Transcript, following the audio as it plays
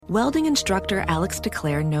Welding instructor Alex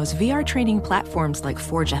DeClaire knows VR training platforms like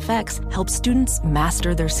Forge FX help students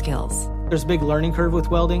master their skills. There's a big learning curve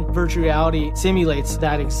with welding. Virtual reality simulates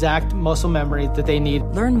that exact muscle memory that they need.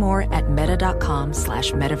 Learn more at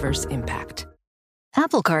meta.com/metaverseimpact.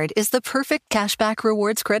 Apple Card is the perfect cashback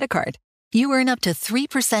rewards credit card. You earn up to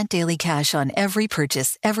 3% daily cash on every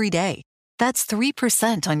purchase every day. That's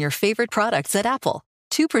 3% on your favorite products at Apple,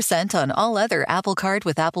 2% on all other Apple Card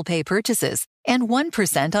with Apple Pay purchases, and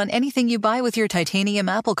 1% on anything you buy with your titanium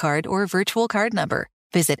Apple Card or virtual card number.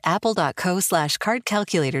 Visit apple.co/card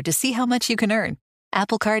calculator to see how much you can earn.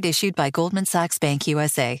 Apple Card issued by Goldman Sachs Bank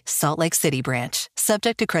USA, Salt Lake City branch.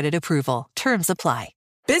 Subject to credit approval. Terms apply.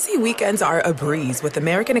 Busy weekends are a breeze with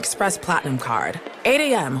American Express Platinum Card.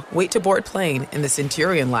 8 a.m., wait to board plane in the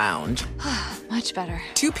Centurion Lounge. Much better.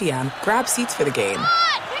 2 p.m., grab seats for the game.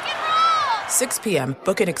 6 p.m.,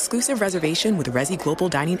 book an exclusive reservation with Resy Global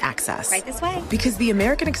Dining Access. Right this way. Because the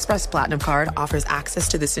American Express Platinum Card offers access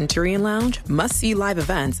to the Centurion Lounge, must-see live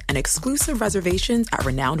events, and exclusive reservations at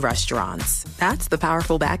renowned restaurants. That's the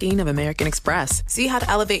powerful backing of American Express. See how to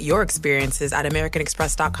elevate your experiences at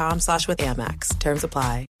americanexpress.com/withAmex. Terms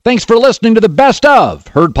apply. Thanks for listening to the Best of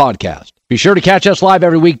Herd podcast. Be sure to catch us live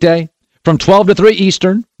every weekday from 12 to 3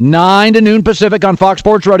 Eastern, 9 to noon Pacific on Fox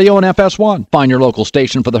Sports Radio and FS1. Find your local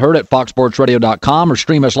station for the Herd at foxsportsradio.com or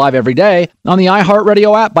stream us live every day on the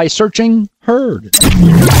iHeartRadio app by searching Herd.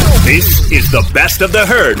 This is the Best of the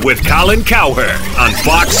Herd with Colin Cowherd on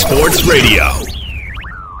Fox Sports Radio.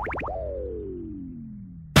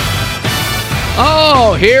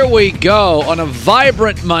 Oh, here we go on a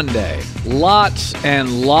vibrant Monday. Lots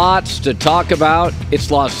and lots to talk about.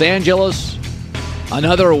 It's Los Angeles.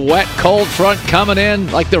 Another wet, cold front coming in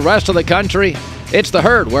like the rest of the country. It's the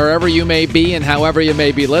Herd, wherever you may be and however you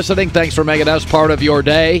may be listening. Thanks for making us part of your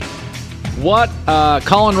day. What?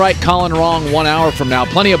 Colin right, Colin wrong 1 hour from now.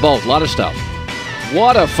 Plenty of both. A lot of stuff.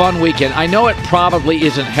 What a fun weekend. I know it probably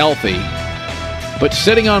isn't healthy, but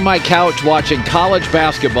sitting on my couch watching college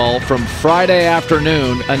basketball from Friday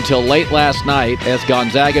afternoon until late last night as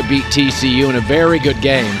Gonzaga beat TCU in a very good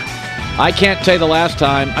game. I can't tell you the last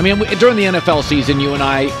time. I mean, during the NFL season, you and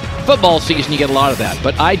I, football season, you get a lot of that.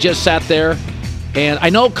 But I just sat there, and I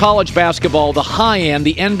know college basketball, the high end,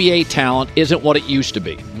 the NBA talent isn't what it used to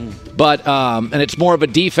be. But, and it's more of a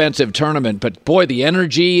defensive tournament. But, boy, the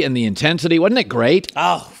energy and the intensity, wasn't it great?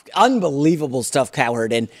 Oh, unbelievable stuff,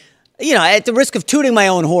 Cowherd. And, you know, at the risk of tooting my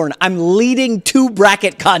own horn, I'm leading 2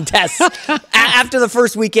 bracket contests after the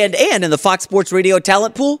first weekend and in the Fox Sports Radio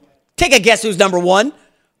talent pool. Take a guess who's number 1.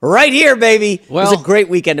 Right here, baby. Well, it was a great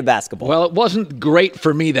weekend of basketball. Well, it wasn't great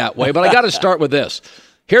for me that way, but I got to start with this.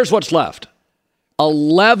 Here's what's left.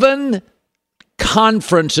 11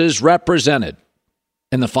 conferences represented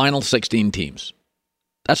in the final 16 teams.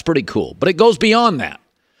 That's pretty cool, but it goes beyond that.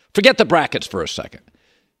 Forget the brackets for a second.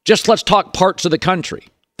 Just let's talk parts of the country.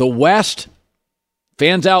 The West,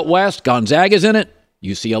 fans out West, Gonzaga's in it,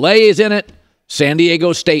 UCLA is in it, San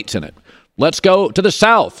Diego State's in it. Let's go to the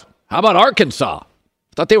South. How about Arkansas?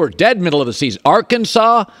 Thought they were dead middle of the season.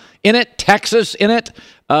 Arkansas in it, Texas in it,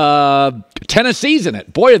 Tennessee's in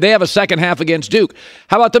it. Boy, did they have a second half against Duke.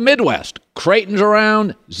 How about the Midwest? Creighton's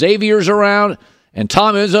around, Xavier's around, and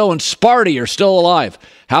Tom Izzo and Sparty are still alive.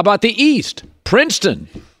 How about the East? Princeton,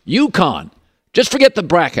 UConn. Just forget the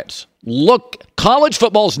brackets. Look, college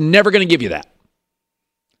football's never going to give you that.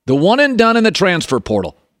 The one and done in the transfer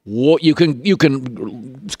portal. You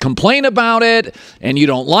can complain about it, and you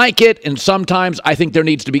don't like it, and sometimes I think there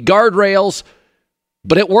needs to be guardrails,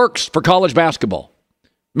 but it works for college basketball. I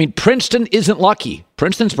mean, Princeton isn't lucky.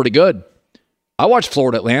 Princeton's pretty good. I watched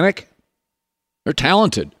Florida Atlantic. They're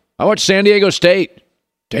talented. I watched San Diego State.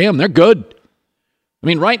 Damn, they're good. I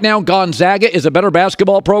mean, right now, Gonzaga is a better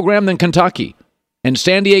basketball program than Kentucky, and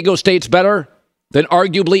San Diego State's better than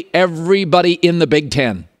arguably everybody in the Big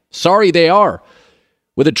Ten. Sorry, they are.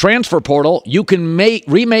 With a transfer portal, you can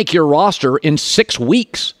remake your roster in 6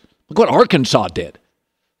 weeks. Look what Arkansas did.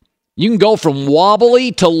 You can go from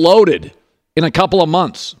wobbly to loaded in a couple of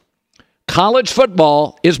months. College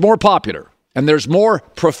football is more popular, and there's more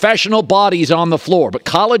professional bodies on the floor, but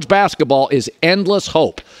college basketball is endless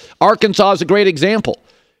hope. Arkansas is a great example.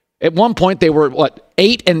 At one point, they were,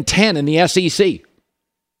 8-10 in the SEC. I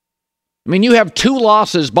mean, you have 2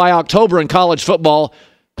 losses by October in college football.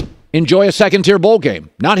 Enjoy a second-tier bowl game.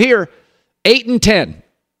 Not here. 8-10.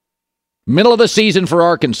 Middle of the season for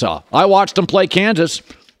Arkansas. I watched them play Kansas.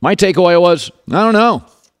 My takeaway was, I don't know.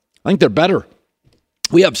 I think they're better.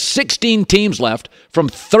 We have 16 teams left from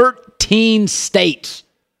 13 states.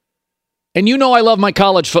 And you know I love my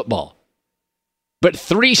college football. But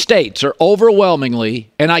 3 states are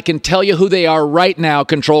overwhelmingly, and I can tell you who they are right now,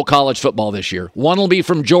 control college football this year. One will be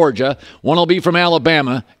from Georgia, one will be from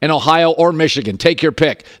Alabama, and Ohio or Michigan. Take your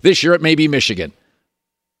pick. This year it may be Michigan.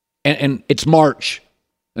 And it's March.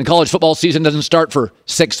 And college football season doesn't start for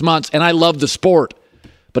 6 months, and I love the sport,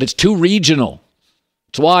 but it's too regional.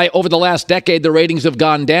 It's why over the last decade the ratings have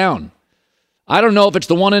gone down. I don't know if it's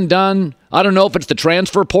the one and done. I don't know if it's the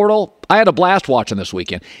transfer portal. I had a blast watching this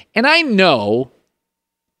weekend. And I know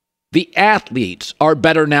the athletes are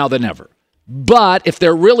better now than ever. But if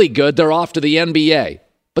they're really good, they're off to the NBA.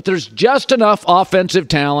 But there's just enough offensive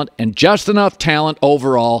talent and just enough talent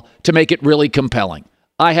overall to make it really compelling.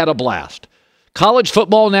 I had a blast. College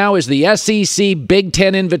football now is the SEC Big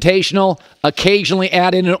Ten Invitational. Occasionally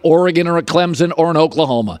add in an Oregon or a Clemson or an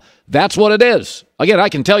Oklahoma. That's what it is. Again, I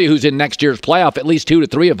can tell you who's in next year's playoff, at least 2 to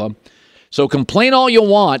 3 of them. So complain all you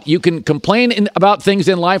want. You can complain about things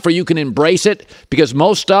in life or you can embrace it because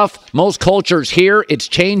most stuff, most cultures here, it's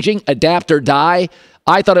changing, adapt or die.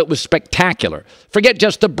 I thought it was spectacular. Forget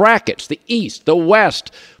just the brackets, the East, the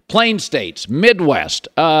West, Plain States, Midwest.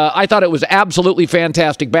 I thought it was absolutely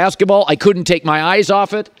fantastic basketball. I couldn't take my eyes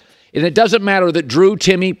off it. And it doesn't matter that Drew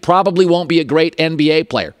Timme probably won't be a great NBA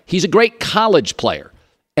player. He's a great college player.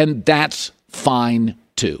 And that's fine,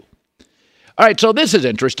 too. All right, so this is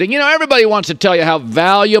interesting. You know, everybody wants to tell you how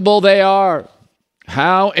valuable they are,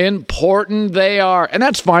 how important they are. And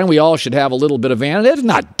that's fine. We all should have a little bit of vanity. It's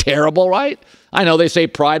not terrible, right? I know they say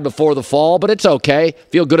pride before the fall, but it's okay.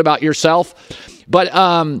 Feel good about yourself. But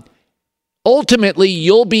ultimately,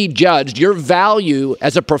 you'll be judged. Your value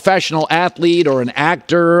as a professional athlete or an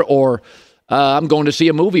actor or I'm going to see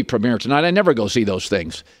a movie premiere tonight. I never go see those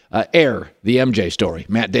things. Air, the MJ story,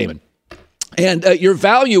 Matt Damon. And your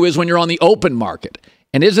value is when you're on the open market.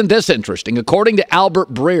 And isn't this interesting? According to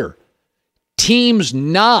Albert Breer, teams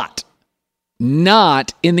not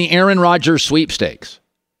in the Aaron Rodgers sweepstakes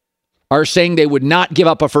are saying they would not give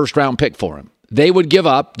up a first-round pick for him. The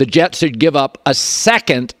Jets would give up a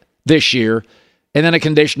second this year and then a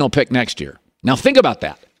conditional pick next year. Now think about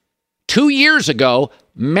that. 2 years ago,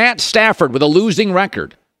 Matt Stafford with a losing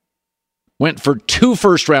record went for 2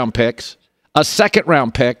 first-round picks, a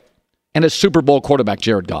second-round pick, and a Super Bowl quarterback,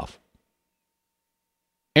 Jared Goff.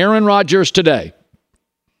 Aaron Rodgers today,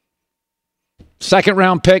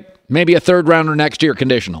 second-round pick, maybe a third-rounder next year,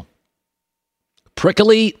 conditional.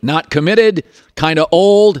 Prickly, not committed, kind of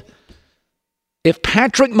old. If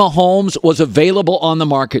Patrick Mahomes was available on the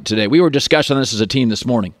market today, we were discussing this as a team this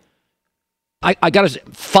morning. I got to say,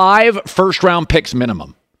 5 first-round picks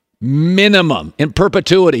minimum in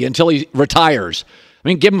perpetuity until he retires. I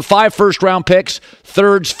mean, give him 5 first-round picks,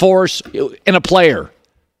 thirds, fourths, and a player.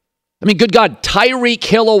 I mean, good God, Tyreek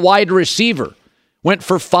Hill, a wide receiver, went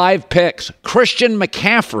for 5 picks. Christian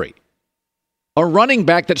McCaffrey, a running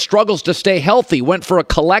back that struggles to stay healthy, went for a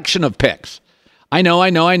collection of picks. I know.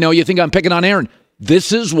 You think I'm picking on Aaron.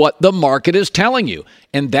 This is what the market is telling you.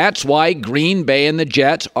 And that's why Green Bay and the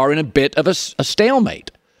Jets are in a bit of a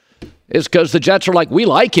stalemate. It's because the Jets are like, we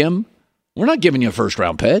like him. We're not giving you a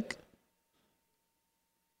first-round pick.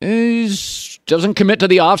 He doesn't commit to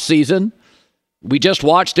the offseason. We just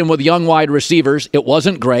watched him with young wide receivers. It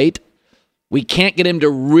wasn't great. We can't get him to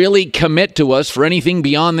really commit to us for anything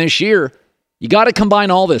beyond this year. You got to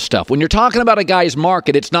combine all this stuff. When you're talking about a guy's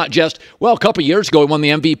market, it's not just, well, a couple years ago he won the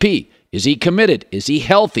MVP. Is he committed? Is he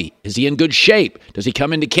healthy? Is he in good shape? Does he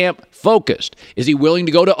come into camp focused? Is he willing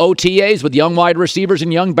to go to OTAs with young wide receivers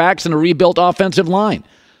and young backs and a rebuilt offensive line?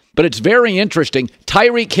 But it's very interesting.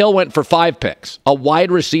 Tyreek Hill went for 5 picks, a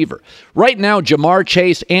wide receiver. Right now, Jamar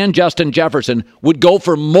Chase and Justin Jefferson would go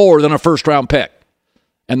for more than a first-round pick.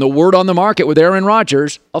 And the word on the market with Aaron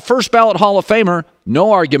Rodgers, a first-ballot Hall of Famer,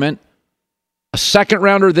 no argument, a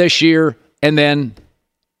second-rounder this year, and then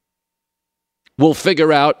we'll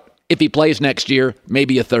figure out if he plays next year,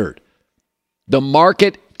 maybe a third. The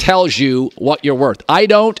market tells you what you're worth. I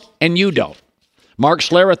don't, and you don't. Mark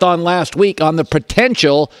Schlerathon last week on the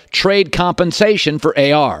potential trade compensation for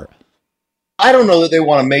AR. I don't know that they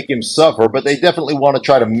want to make him suffer, but they definitely want to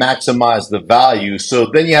try to maximize the value. So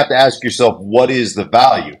then you have to ask yourself, what is the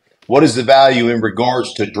value? What is the value in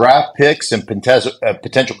regards to draft picks and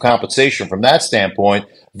potential compensation from that standpoint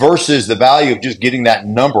versus the value of just getting that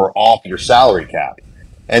number off your salary cap?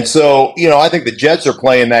 And so, I think the Jets are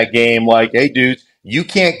playing that game like, hey, dudes, you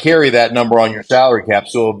can't carry that number on your salary cap.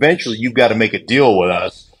 So eventually you've got to make a deal with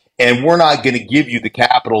us. And we're not going to give you the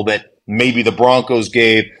capital that maybe the Broncos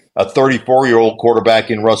gave a 34-year-old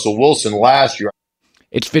quarterback in Russell Wilson last year.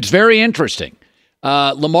 It's very interesting.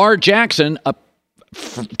 Lamar Jackson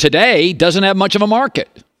today doesn't have much of a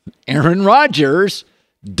market. Aaron Rodgers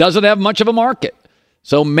doesn't have much of a market.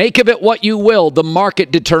 So make of it what you will. The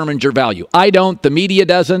market determines your value. I don't. The media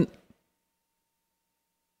doesn't.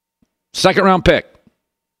 Second round pick.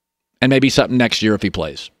 And maybe something next year if he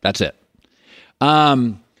plays. That's it.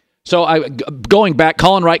 So going back,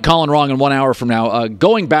 calling right, calling wrong in 1 hour from now,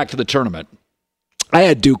 going back to the tournament, I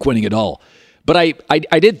had Duke winning it all. But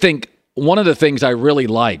I did think one of the things I really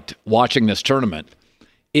liked watching this tournament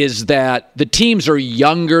is that the teams are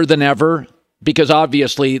younger than ever because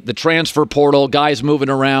obviously the transfer portal, guys moving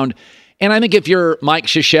around. And I think if you're Mike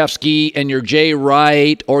Krzyzewski and you're Jay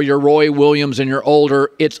Wright or you're Roy Williams and you're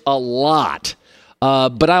older, it's a lot.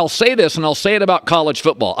 But I'll say this, and I'll say it about college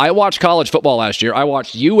football. I watched college football last year. I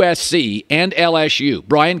watched USC and LSU,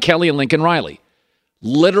 Brian Kelly and Lincoln Riley,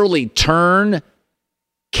 literally turn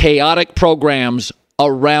chaotic programs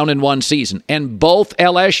around in one season. And both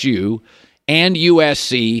LSU and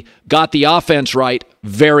USC got the offense right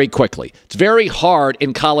very quickly. It's very hard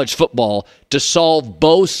in college football to solve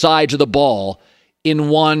both sides of the ball in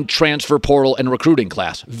one transfer portal and recruiting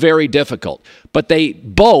class. Very difficult. But they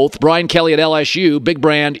both, Brian Kelly at LSU, big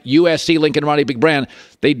brand, USC, Lincoln Riley, big brand,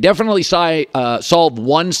 they definitely solve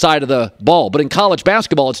one side of the ball. But in college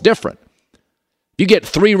basketball, it's different. You get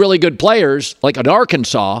three really good players, like in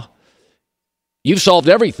Arkansas, you've solved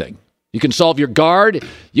everything. You can solve your guard.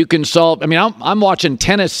 You can solve, I'm watching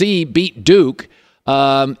Tennessee beat Duke.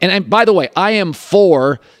 And by the way, I am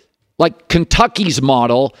for, like Kentucky's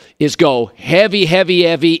model is go heavy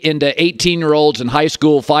into 18-year-olds in high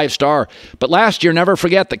school 5-star. But last year, never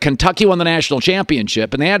forget that Kentucky won the national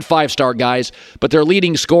championship, and they had 5-star guys, but their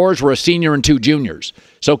leading scorers were a senior and two juniors.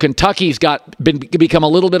 So Kentucky's become a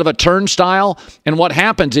little bit of a turnstile, and what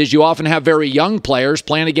happens is you often have very young players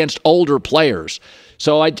playing against older players.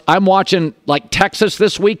 So I'm watching like Texas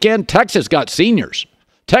this weekend. Texas got seniors.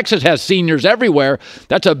 Texas has seniors everywhere.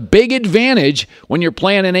 That's a big advantage when you're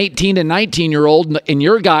playing an 18 and 19-year-old and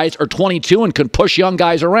your guys are 22 and can push young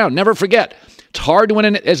guys around. Never forget, it's hard to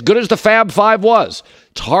win, as good as the Fab Five was,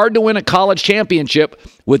 it's hard to win a college championship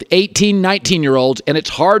with 18, 19-year-olds, and it's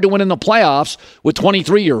hard to win in the playoffs with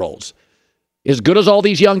 23-year-olds. As good as all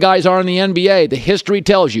these young guys are in the NBA, the history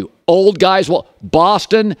tells you, old guys,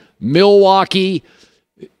 Boston, Milwaukee,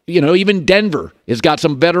 even Denver has got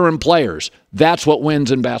some veteran players. That's what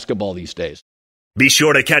wins in basketball these days. Be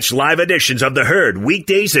sure to catch live editions of The Herd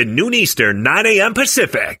weekdays at noon Eastern, 9 a.m.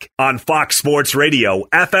 Pacific on Fox Sports Radio,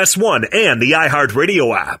 FS1, and the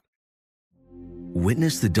iHeartRadio app.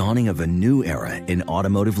 Witness the dawning of a new era in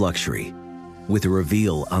automotive luxury with a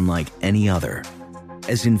reveal unlike any other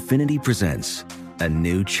as Infiniti presents a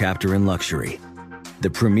new chapter in luxury, the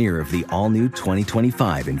premiere of the all-new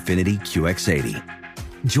 2025 Infiniti QX80.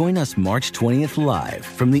 Join us March 20th live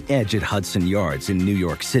from the Edge at Hudson Yards in New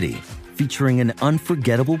York City, featuring an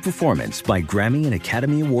unforgettable performance by Grammy and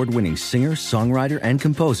Academy Award-winning singer, songwriter, and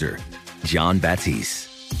composer, Jon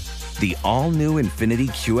Batiste. The all-new Infiniti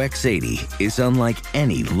QX80 is unlike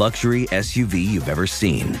any luxury SUV you've ever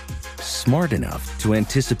seen. Smart enough to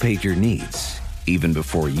anticipate your needs, even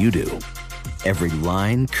before you do. Every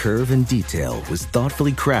line, curve, and detail was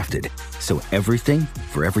thoughtfully crafted, so everything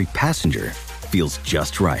for every passenger feels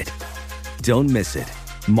just right. Don't miss it.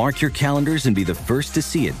 Mark your calendars and be the first to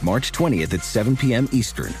see it March 20th at 7 p.m.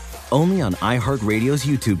 Eastern, only on iHeartRadio's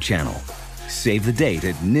YouTube channel. Save the date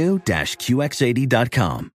at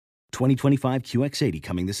new-QX80.com. 2025 QX80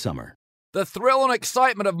 coming this summer. The thrill and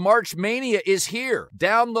excitement of March Mania is here.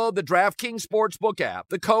 Download the DraftKings Sportsbook app.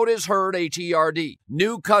 The code is HERD, H-E-R-D.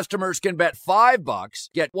 New customers can bet $5,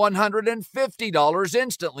 get $150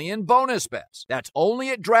 instantly in bonus bets. That's only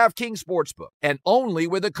at DraftKings Sportsbook and only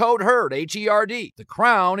with the code HERD, H-E-R-D. The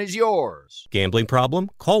crown is yours. Gambling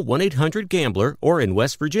problem? Call 1-800-GAMBLER or in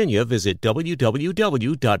West Virginia, visit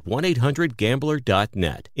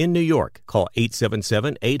www.1800gambler.net. In New York, call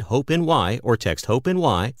 877-8-HOPE-NY or text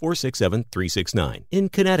HOPE-NY 467-369. In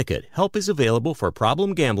Connecticut, help is available for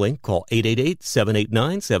problem gambling. Call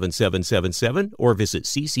 888-789-7777 or visit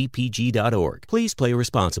ccpg.org. Please play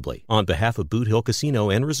responsibly. On behalf of Boot Hill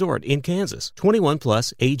Casino and Resort in Kansas, 21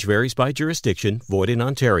 plus, age varies by jurisdiction, void in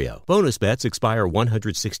Ontario. Bonus bets expire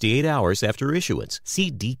 168 hours after issuance.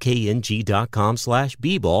 See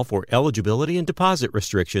dkng.com/bball for eligibility and deposit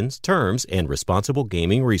restrictions, terms, and responsible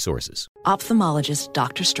gaming resources. Ophthalmologist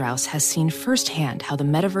Dr. Strauss has seen firsthand how the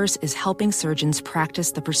metaverse is helping surgeons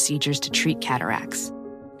practice the procedures to treat cataracts.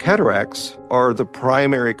 Cataracts are the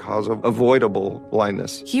primary cause of avoidable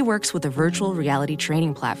blindness. He works with a virtual reality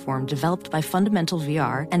training platform developed by Fundamental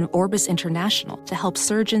VR and Orbis International to help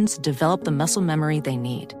surgeons develop the muscle memory they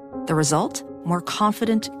need. The result? More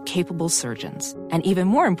confident, capable surgeons. And even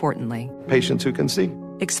more importantly, patients who can see.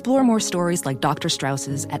 Explore more stories like Dr.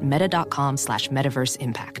 Strauss's at meta.com/metaverse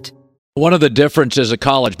impact. One of the differences of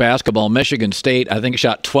college basketball, Michigan State, I think,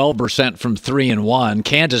 shot 12% from 3-1.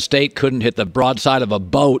 Kansas State couldn't hit the broadside of a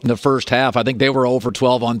boat in the first half. I think they were over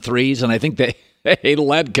 12 on threes, and I think they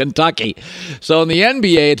led Kentucky. So in the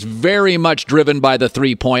NBA, it's very much driven by the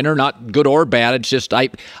three-pointer, not good or bad. It's just I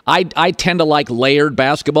tend to like layered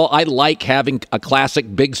basketball. I like having a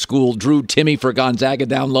classic big school, Drew Timme for Gonzaga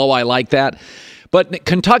down low. I like that. But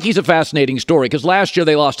Kentucky's a fascinating story because last year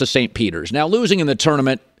they lost to St. Peter's. Now, losing in the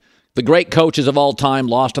tournament, the great coaches of all time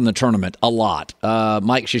lost in the tournament a lot.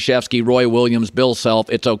 Mike Krzyzewski, Roy Williams, Bill Self,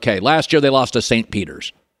 it's okay. Last year they lost to St.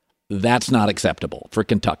 Peter's. That's not acceptable for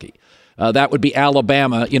Kentucky. That would be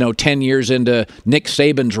Alabama, 10 years into Nick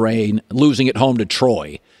Saban's reign, losing at home to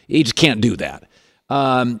Troy. You just can't do that.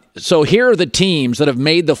 So here are the teams that have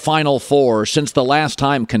made the Final Four since the last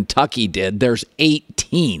time Kentucky did. There's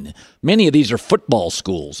 18. Many of these are football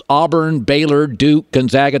schools. Auburn, Baylor, Duke,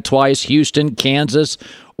 Gonzaga twice, Houston, Kansas,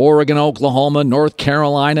 Oregon, Oklahoma, North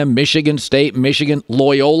Carolina, Michigan State, Michigan,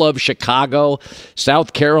 Loyola of Chicago,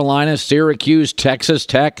 South Carolina, Syracuse, Texas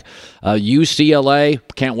Tech, UCLA.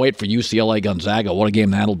 Can't wait for UCLA Gonzaga. What a game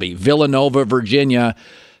that'll be. Villanova, Virginia.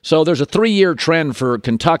 So there's a 3-year trend for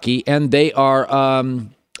Kentucky, and they are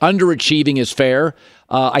underachieving is fair.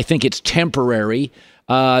 I think it's temporary.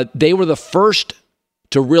 They were the first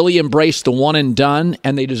to really embrace the one and done,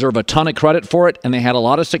 and they deserve a ton of credit for it, and they had a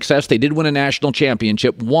lot of success. They did win a national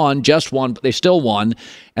championship, just one, but they still won,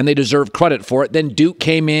 and they deserve credit for it. Then Duke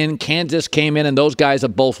came in, Kansas came in, and those guys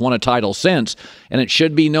have both won a title since. And it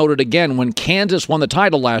should be noted again, when Kansas won the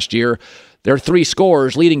title last year, their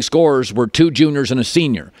leading scorers, were 2 juniors and a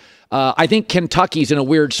senior. I think Kentucky's in a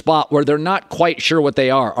weird spot where they're not quite sure what they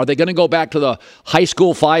are. Are they going to go back to the high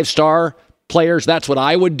school 5-star players? That's what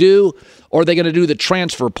I would do. Or are they going to do the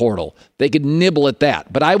transfer portal? They could nibble at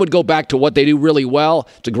that. But I would go back to what they do really well.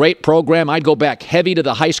 It's a great program. I'd go back heavy to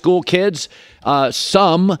the high school kids.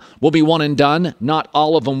 Some will be one and done. Not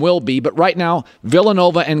all of them will be. But right now,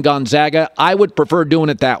 Villanova and Gonzaga, I would prefer doing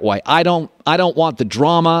it that way. I don't want the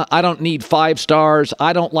drama. I don't need 5 stars.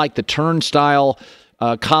 I don't like the turnstile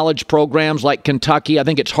college programs like Kentucky. I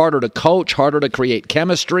think it's harder to coach, harder to create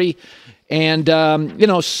chemistry. And,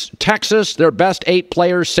 Texas, their best 8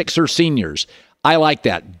 players, 6 are seniors. I like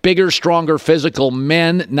that. Bigger, stronger, physical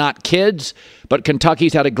men, not kids. But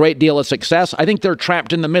Kentucky's had a great deal of success. I think they're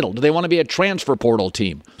trapped in the middle. Do they want to be a transfer portal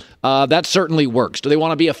team? That certainly works. Do they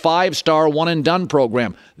want to be a 5-star, one-and-done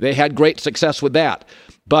program? They had great success with that.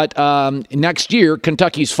 But next year,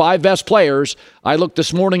 Kentucky's 5 best players, I looked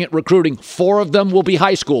this morning at recruiting, 4 of them will be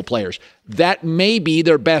high school players. That may be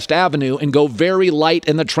their best avenue, and go very light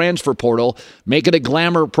in the transfer portal, make it a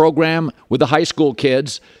glamour program with the high school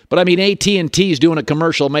kids. But I mean, AT&T's doing a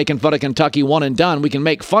commercial making fun of Kentucky one and done. We can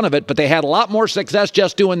make fun of it, but they had a lot more success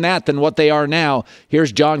just doing that than what they are now.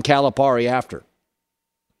 Here's John Calipari after.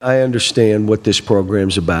 I understand what this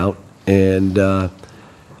program's about, and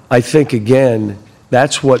I think, again,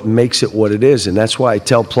 that's what makes it what it is, and that's why I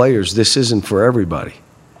tell players this isn't for everybody,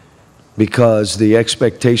 because the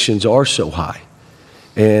expectations are so high.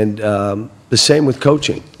 And the same with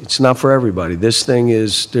coaching. It's not for everybody. This thing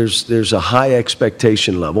is, there's a high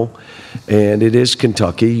expectation level, and it is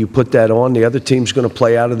Kentucky. You put that on, the other team's going to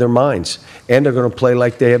play out of their minds, and they're going to play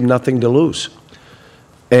like they have nothing to lose.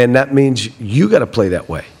 And that means you got to play that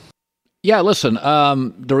way. Yeah, listen,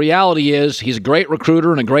 the reality is he's a great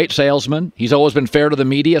recruiter and a great salesman. He's always been fair to the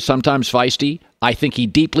media, sometimes feisty. I think he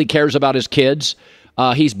deeply cares about his kids.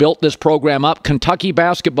 He's built this program up. Kentucky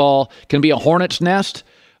basketball can be a hornet's nest.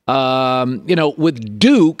 With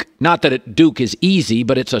Duke, not that Duke is easy,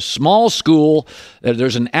 but it's a small school.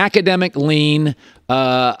 There's an academic lean.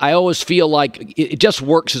 I always feel like it just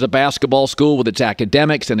works as a basketball school with its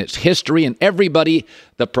academics and its history, and everybody,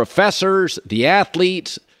 the professors, the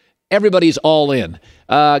athletes, everybody's all in.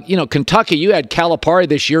 Kentucky, you had Calipari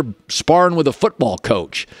this year sparring with a football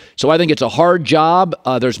coach. So I think it's a hard job.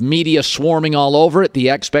 There's media swarming all over it. The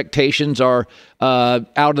expectations are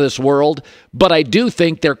out of this world. But I do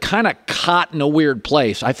think they're kind of caught in a weird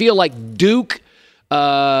place. I feel like Duke,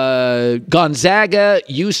 Gonzaga,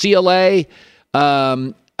 UCLA,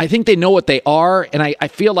 I think they know what they are, and I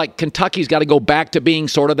feel like Kentucky's got to go back to being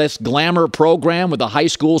sort of this glamour program with the high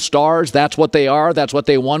school stars. That's what they are. That's what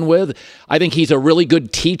they won with. I think he's a really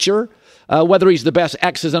good teacher. Whether he's the best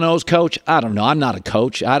X's and O's coach, I don't know. I'm not a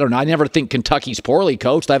coach. I don't know. I never think Kentucky's poorly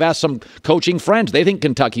coached. I've asked some coaching friends. They think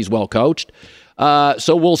Kentucky's well coached.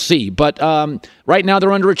 So we'll see. But right now they're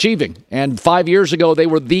underachieving. And 5 years ago, they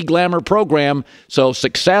were the glamour program. So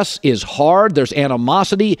success is hard. There's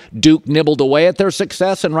animosity. Duke nibbled away at their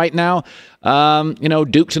success. And right now,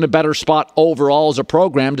 Duke's in a better spot overall as a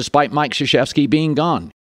program despite Mike Krzyzewski being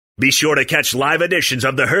gone. Be sure to catch live editions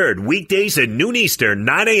of The Herd weekdays at noon Eastern,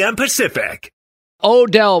 9 a.m. Pacific.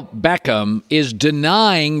 Odell Beckham is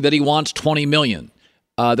denying that he wants $20 million.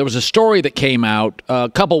 There was a story that came out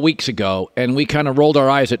a couple weeks ago, and we kind of rolled our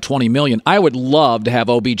eyes at $20 million. I would love to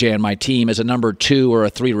have OBJ on my team as a number 2 or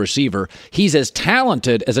a 3 receiver. He's as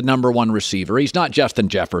talented as a number 1 receiver. He's not Justin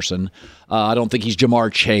Jefferson. I don't think he's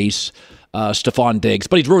Jamar Chase, Stephon Diggs,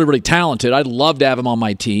 but he's really, really talented. I'd love to have him on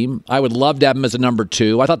my team. I would love to have him as a number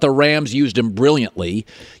 2. I thought the Rams used him brilliantly.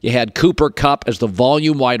 You had Cooper Kupp as the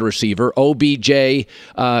volume wide receiver, OBJ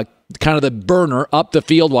kind of the burner up the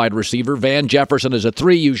field wide receiver, Van Jefferson as a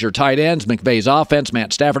 3, use your tight ends, McVay's offense,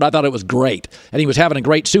 Matt Stafford. I thought it was great. And he was having a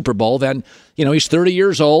great Super Bowl. Then, he's 30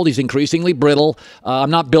 years old. He's increasingly brittle. I'm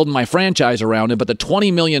not building my franchise around him, but the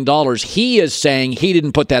 $20 million, he is saying he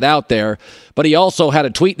didn't put that out there. But he also had a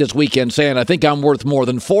tweet this weekend saying, I think I'm worth more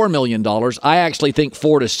than $4 million. I actually think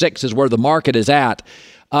 4 to 6 is where the market is at.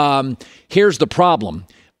 Here's the problem.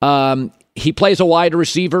 He plays a wide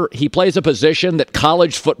receiver. He plays a position that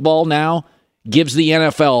college football now gives the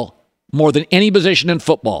NFL more than any position in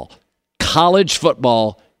football. College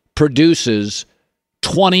football produces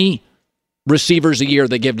 20 receivers a year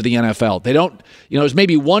they give to the NFL. They don't, there's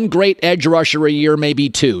maybe 1 great edge rusher a year, maybe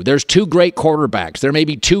 2. There's 2 great quarterbacks. There may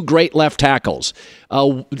be 2 great left tackles,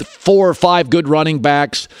 4 or 5 good running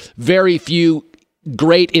backs, very few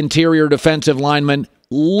great interior defensive linemen.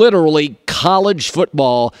 Literally, college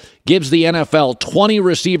football gives the NFL 20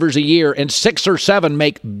 receivers a year, and 6 or 7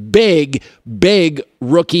 make big, big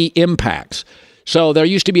rookie impacts. So there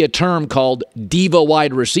used to be a term called diva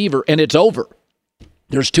wide receiver, and it's over.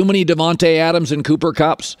 There's too many Devontae Adams and Cooper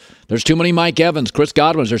Kupps. There's too many Mike Evans, Chris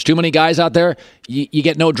Godwins. There's too many guys out there. You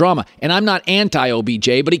get no drama. And I'm not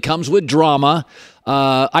anti-OBJ, but he comes with drama.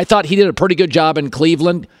 I thought he did a pretty good job in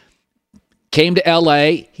Cleveland. Came to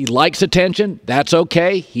L.A. He likes attention. That's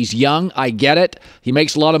okay. He's young. I get it. He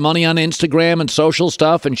makes a lot of money on Instagram and social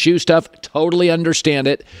stuff and shoe stuff. Totally understand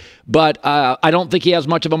it. But I don't think he has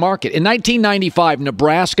much of a market. In 1995,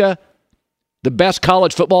 Nebraska, the best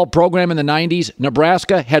college football program in the 90s,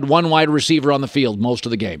 Nebraska had 1 wide receiver on the field most of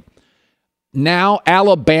the game. Now,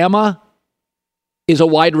 Alabama is a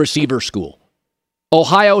wide receiver school.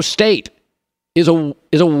 Ohio State is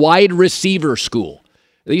a wide receiver school.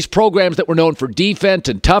 These programs that were known for defense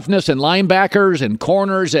and toughness and linebackers and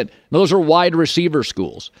corners, and those are wide receiver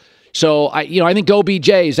schools. So I think OBJ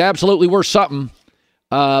is absolutely worth something.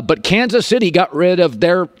 But Kansas City got rid of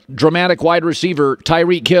their dramatic wide receiver,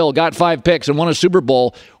 Tyreek Hill, got 5 picks and won a Super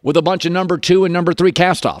Bowl with a bunch of number 2 and number 3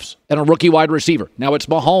 castoffs and a rookie wide receiver. Now it's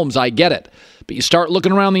Mahomes, I get it. But you start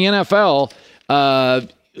looking around the NFL,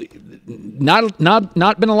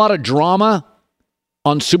 not been a lot of drama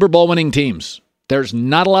on Super Bowl winning teams. There's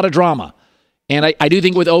not a lot of drama. And I do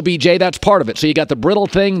think with OBJ, that's part of it. So you got the brittle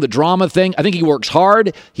thing, the drama thing. I think he works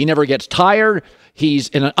hard. He never gets tired. He's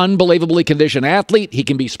an unbelievably conditioned athlete. He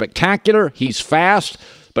can be spectacular. He's fast.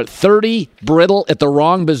 But 30, brittle at the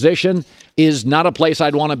wrong position is not a place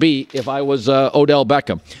I'd want to be if I was Odell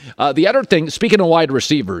Beckham. The other thing, speaking of wide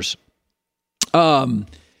receivers,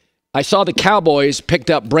 I saw the Cowboys picked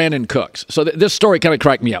up Brandon Cooks. So this story kind of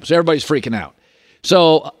cracked me up. So everybody's freaking out.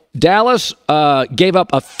 So Dallas gave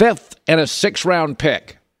up a 5th and a 6th round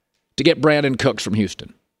pick to get Brandon Cooks from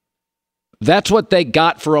Houston. That's what they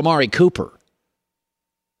got for Amari Cooper.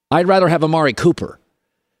 I'd rather have Amari Cooper.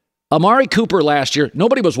 Amari Cooper last year,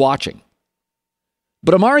 nobody was watching.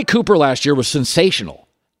 But Amari Cooper last year was sensational.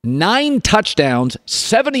 9 touchdowns,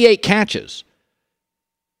 78 catches.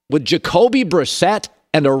 With Jacoby Brissett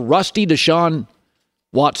and a rusty Deshaun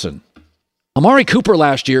Watson. Amari Cooper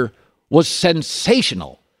last year was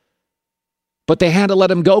sensational. But they had to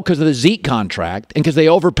let him go because of the Zeke contract and because they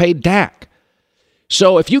overpaid Dak.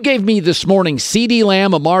 So if you gave me this morning CeeDee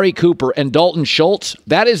Lamb, Amari Cooper, and Dalton Schultz,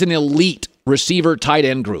 that is an elite receiver tight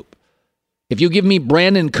end group. If you give me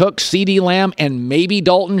Brandon Cooks, CeeDee Lamb, and maybe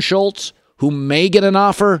Dalton Schultz, who may get an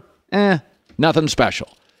offer, nothing special.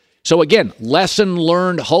 So again, lesson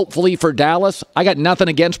learned hopefully for Dallas. I got nothing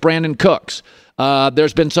against Brandon Cooks.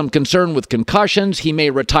 There's been some concern with concussions. He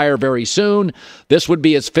may retire very soon. This would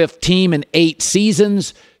be his 5th team in 8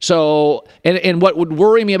 seasons. So, and what would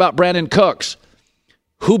worry me about Brandon Cooks,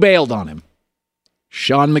 who bailed on him?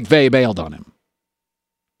 Sean McVay bailed on him.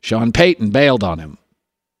 Sean Payton bailed on him.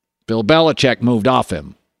 Bill Belichick moved off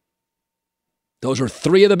him. Those are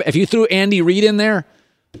 3 of them. If you threw Andy Reid in there,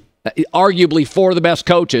 arguably 4 of the best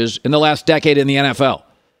coaches in the last decade in the NFL.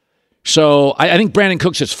 So I think Brandon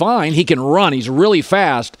Cooks is fine. He can run. He's really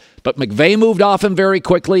fast. But McVay moved off him very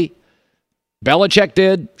quickly. Belichick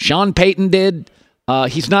did. Sean Payton did.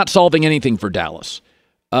 He's not solving anything for Dallas.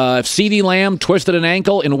 If CeeDee Lamb twisted an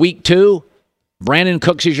ankle in week 2, Brandon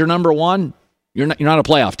Cooks is your number 1, you're not a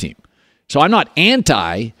playoff team. So I'm not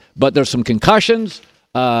anti, but there's some concussions.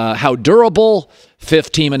 How durable,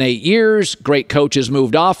 5th team in 8 years, great coaches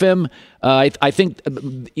moved off him. I think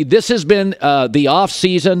this has been the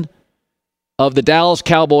offseason of the Dallas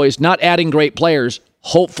Cowboys not adding great players,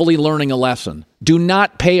 hopefully learning a lesson. Do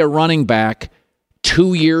not pay a running back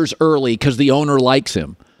 2 years early because the owner likes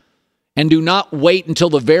him. And do not wait until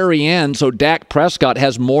the very end so Dak Prescott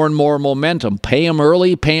has more and more momentum. Pay him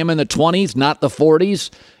early, pay him in the 20s, not the 40s.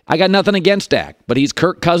 I got nothing against Dak, but he's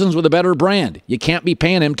Kirk Cousins with a better brand. You can't be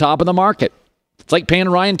paying him top of the market. It's like paying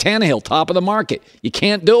Ryan Tannehill top of the market. You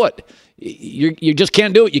can't do it. You just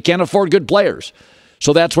can't do it. You can't afford good players.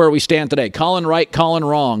 So that's where we stand today. Calling right, calling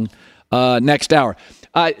wrong next hour.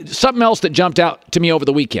 Something else that jumped out to me over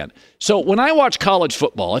the weekend. So when I watch college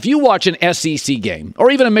football, if you watch an SEC game, or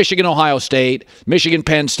even a Michigan-Ohio State,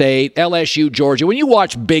 Michigan-Penn State, LSU-Georgia, when you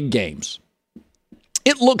watch big games,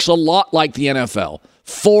 it looks a lot like the NFL.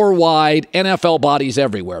 4 wide, NFL bodies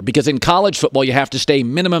everywhere. Because in college football, you have to stay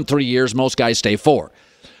minimum 3 years. Most guys stay 4.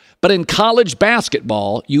 But in college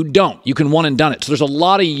basketball, you don't. You can one and done it. So there's a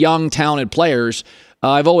lot of young, talented players.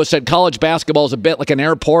 I've always said college basketball is a bit like an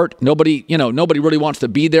airport. Nobody really wants to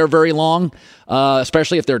be there very long,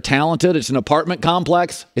 especially if they're talented. It's an apartment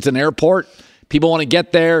complex. It's an airport. People want to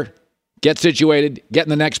get there, get situated, get in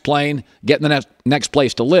the next plane, get in the next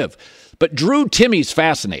place to live. But Drew Timmy's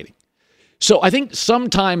fascinating. So I think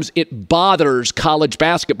sometimes it bothers college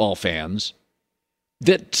basketball fans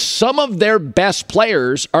that some of their best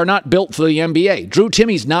players are not built for the NBA. Drew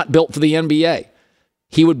Timmy's not built for the NBA.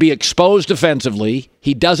 He would be exposed defensively.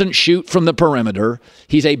 He doesn't shoot from the perimeter.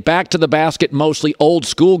 He's a back-to-the-basket, mostly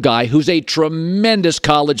old-school guy who's a tremendous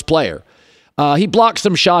college player. He blocks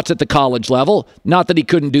some shots at the college level. Not that he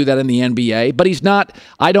couldn't do that in the NBA, but he's not.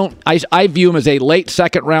 I view him as a late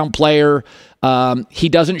second-round player. He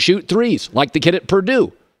doesn't shoot threes like the kid at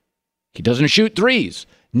Purdue. He doesn't shoot threes.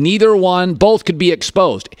 Neither one, both could be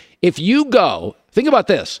exposed. If you go, think about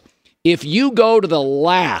this. If you go to the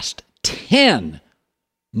last 10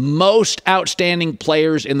 most outstanding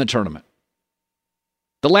players in the tournament,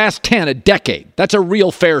 the last 10, a decade, that's a real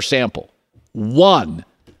fair sample. 1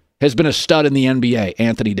 has been a stud in the NBA,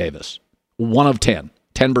 Anthony Davis. 1 of 10,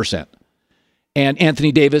 10%. And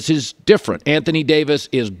Anthony Davis is different. Anthony Davis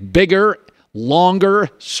is bigger, longer,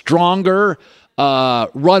 stronger,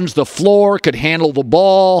 runs the floor, could handle the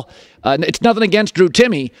ball. It's nothing against Drew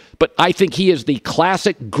Timme, but I think he is the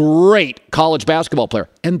classic great college basketball player.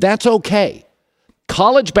 And that's okay.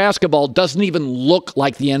 College basketball doesn't even look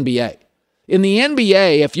like the NBA. In the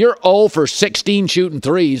NBA, if you're 0 for 16 shooting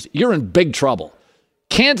threes, you're in big trouble.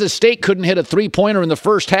 Kansas State couldn't hit a three-pointer in the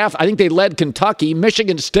first half. I think they led Kentucky.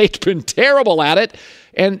 Michigan State's been terrible at it.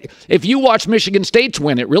 And if you watch Michigan State's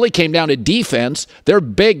win, it really came down to defense. They're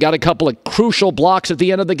big, got a couple of crucial blocks at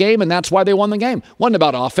the end of the game, and that's why they won the game. Wasn't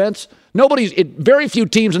about offense. Very few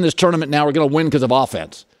teams in this tournament now are going to win because of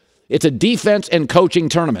offense. It's a defense and coaching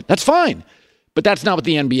tournament. That's fine. But that's not what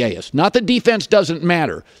the NBA is. Not that defense doesn't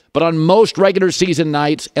matter, but on most regular season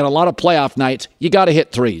nights and a lot of playoff nights, you got to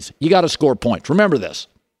hit threes. You got to score points. Remember this.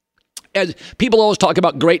 As people always talk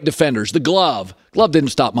about great defenders, the glove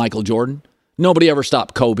didn't stop Michael Jordan. Nobody ever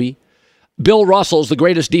stopped Kobe. Bill Russell's the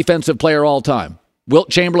greatest defensive player all time. Wilt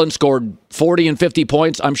Chamberlain scored 40 and 50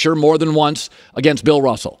 points, I'm sure more than once, against Bill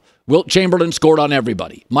Russell. Wilt Chamberlain scored on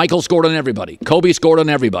everybody. Michael scored on everybody. Kobe scored on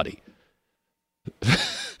everybody.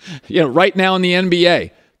 Right now in the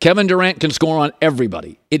NBA, Kevin Durant can score on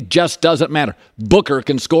everybody. It just doesn't matter. Booker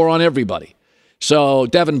can score on everybody. So,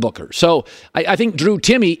 Devin Booker. So, I think Drew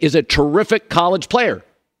Timme is a terrific college player.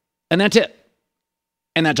 And that's it.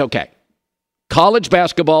 And that's okay. College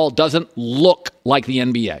basketball doesn't look like the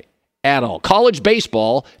NBA at all. College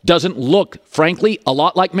baseball doesn't look, frankly, a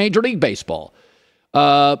lot like Major League Baseball.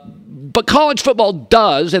 But college football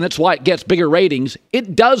does, and that's why it gets bigger ratings.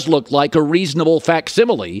 It does look like a reasonable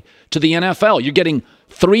facsimile to the NFL. You're getting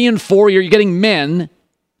 3 and 4 year. You're getting men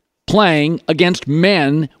playing against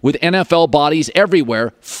men with NFL bodies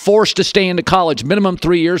everywhere, forced to stay into college. Minimum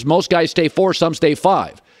 3 years. Most guys stay 4, some stay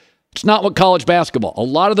 5. It's not what college basketball. A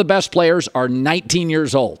lot of the best players are 19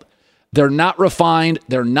 years old. They're not refined.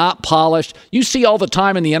 They're not polished. You see all the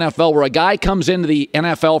time in the NFL where a guy comes into the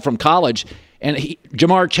NFL from college and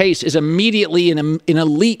Jamar Chase is immediately an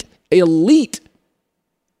elite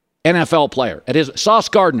NFL player. Sauce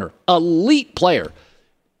Gardner, elite player.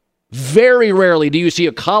 Very rarely do you see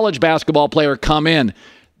a college basketball player come in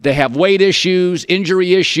They have weight issues,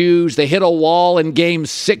 injury issues. They hit a wall in game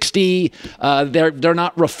 60. They're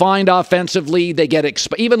not refined offensively. They get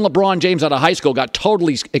even LeBron James out of high school got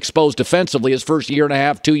totally exposed defensively his first year and a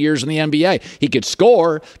half, 2 years in the NBA. He could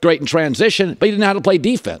score, great in transition, but he didn't know how to play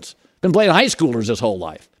defense. Been playing high schoolers his whole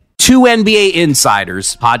life. 2 NBA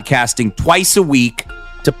insiders podcasting twice a week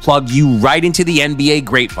to plug you right into the NBA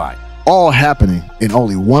grapevine. All happening in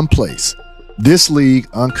only one place. This League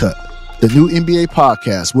Uncut, the new NBA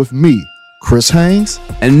podcast with me, Chris Haynes,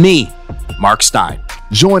 and me, Mark Stein.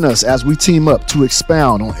 Join us as we team up to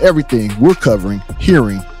expound on everything we're covering,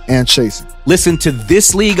 hearing, and chasing. Listen to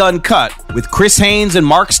This League Uncut with Chris Haynes and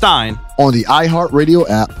Mark Stein on the iHeartRadio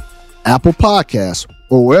app, Apple Podcasts,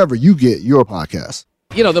 or wherever you get your podcasts.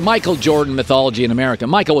 You know, the Michael Jordan mythology in America.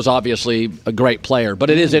 Michael was obviously a great player, but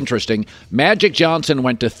it is interesting. Magic Johnson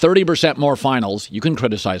went to 30% more finals. You can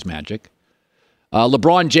criticize Magic.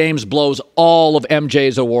 LeBron James blows all of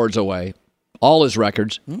MJ's awards away, all his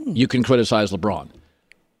records. You can criticize LeBron.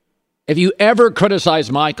 If you ever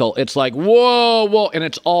criticize Michael, it's like, whoa, and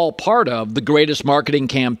it's all part of the greatest marketing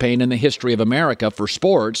campaign in the history of America for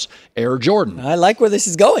sports, Air Jordan. I like where this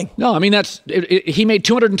is going. No, I mean, he made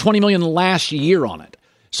 $220 million last year on it.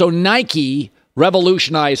 So Nike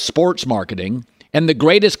revolutionized sports marketing, and the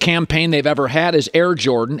greatest campaign they've ever had is Air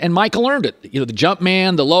Jordan, and Michael earned it. You know, the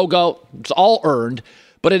Jumpman, the logo, it's all earned,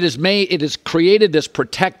 but it has created this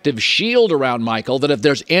protective shield around Michael that if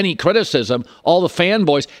there's any criticism, all the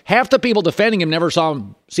fanboys, half the people defending him never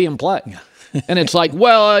see him play. And it's like,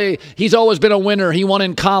 well, he's always been a winner. He won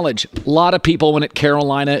in college. A lot of people win at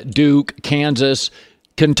Carolina, Duke, Kansas,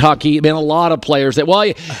 Kentucky. Been a lot of players that,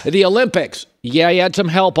 well, the Olympics. Yeah, he had some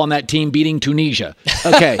help on that team beating Tunisia.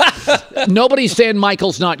 Okay. Nobody's saying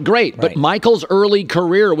Michael's not great, but Michael's early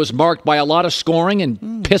career was marked by a lot of scoring and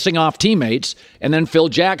pissing off teammates. And then Phil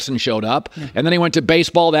Jackson showed up. And then he went to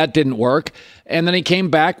baseball. That didn't work. And then he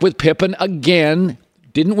came back with Pippen again.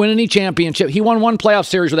 Didn't win any championship. He won one playoff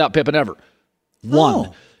series without Pippen ever.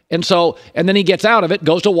 One. And then he gets out of it,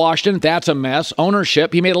 goes to Washington. That's a mess.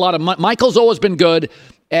 Ownership. He made a lot of money. Michael's always been good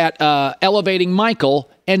at elevating Michael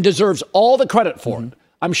and deserves all the credit for it.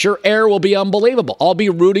 I'm sure Air will be unbelievable. I'll be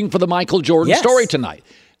rooting for the Michael Jordan story tonight.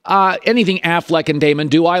 Anything Affleck and Damon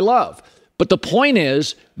do, I love. But the point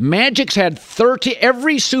is, Magic's had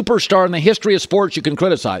every superstar in the history of sports you can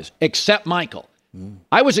criticize, except Michael.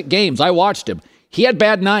 I was at games. I watched him. He had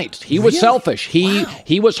bad nights. He was selfish.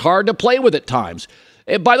 He was hard to play with at times.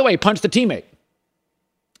 By the way, he punched the teammate.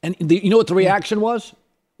 And you know what the reaction was?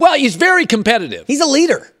 Well, he's very competitive. He's a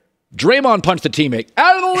leader. Draymond punched the teammate.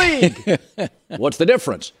 Out of the league. What's the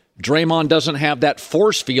difference? Draymond doesn't have that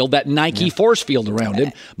force field, that Nike force field around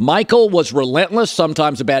him. Michael was relentless,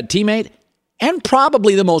 sometimes a bad teammate, and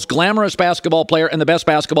probably the most glamorous basketball player and the best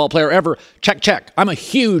basketball player ever. Check. I'm a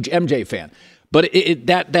huge MJ fan. But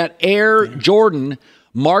that Air Jordan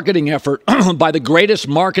marketing effort by the greatest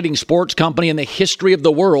marketing sports company in the history of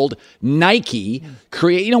the world, Nike,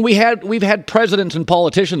 we've had presidents and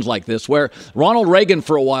politicians like this, where Ronald Reagan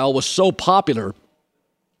for a while was so popular,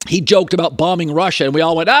 he joked about bombing Russia, and we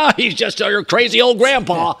all went, he's just your crazy old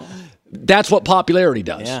grandpa. That's what popularity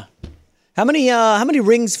does. Yeah. How many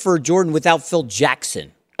rings for Jordan without Phil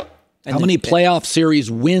Jackson? How many playoff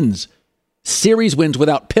series wins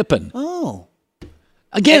without Pippen? Oh.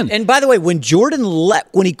 Again. And by the way, when Jordan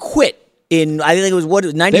when he quit in, I think it was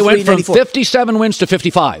 93, they went from 94. 57 wins to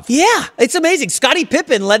 55. Yeah, it's amazing. Scottie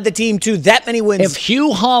Pippen led the team to that many wins. If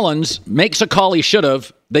Hugh Hollins makes a call he should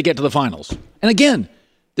have, they get to the finals. And again,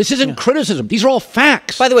 this isn't criticism. These are all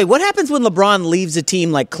facts. By the way, what happens when LeBron leaves a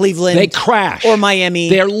team like Cleveland? They crash. Or Miami.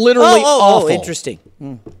 They're literally awful. Oh, interesting.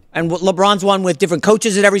 And LeBron's won with different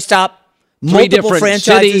coaches at every stop. Three different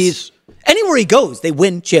franchises. Cities. Anywhere he goes, they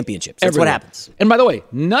win championships. That's what happens. And by the way,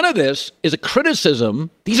 none of this is a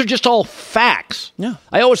criticism. These are just all facts. Yeah.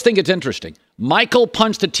 I always think it's interesting. Michael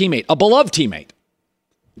punched a teammate, a beloved teammate.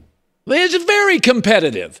 It's very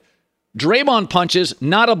competitive. Draymond punches,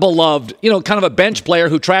 not a beloved, kind of a bench player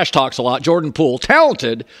who trash talks a lot, Jordan Poole,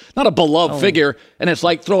 talented, not a beloved figure, and it's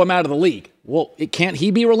like throw him out of the league. Well, can't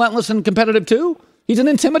he be relentless and competitive too? He's an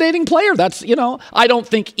intimidating player. That's, I don't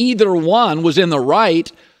think either one was in the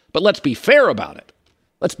right. But let's be fair about it.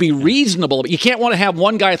 Let's be reasonable. You can't want to have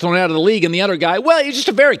one guy thrown out of the league and the other guy, well, he's just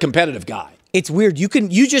a very competitive guy. It's weird. You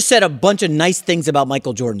just said a bunch of nice things about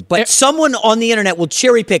Michael Jordan, but someone on the internet will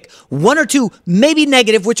cherry pick one or two, maybe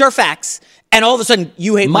negative, which are facts, and all of a sudden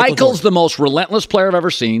you hate Michael's the most relentless player I've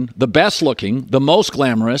ever seen, the best looking, the most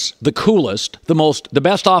glamorous, the coolest, the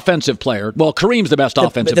best offensive player. Well, Kareem's the best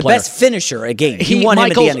offensive player. The best finisher a game.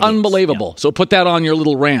 Michael's unbelievable. Yeah. So put that on your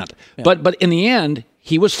little rant. Yeah. But in the end,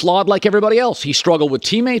 he was flawed like everybody else. He struggled with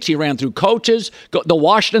teammates. He ran through coaches. The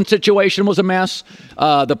Washington situation was a mess.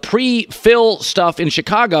 The pre-Phil stuff in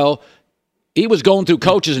Chicago, he was going through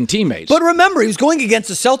coaches and teammates. But remember, he was going against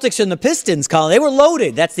the Celtics and the Pistons, Colin. They were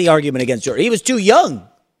loaded. That's the argument against Jordan. He was too young.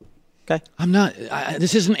 Okay. I'm not.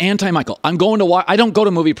 This isn't anti-Michael. I'm going to watch. I don't go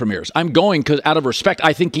to movie premieres. I'm going because out of respect,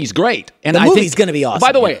 I think he's great. And the movie's going to be awesome.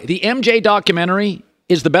 By the way, the MJ documentary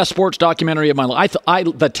is the best sports documentary of my life.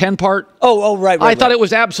 The 10-part. Right. I thought it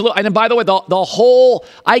was absolute. And by the way, the whole.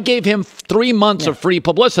 I gave him 3 months of free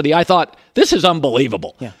publicity. I thought this is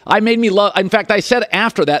unbelievable. Yeah. I made me love. In fact, I said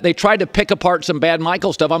after that they tried to pick apart some bad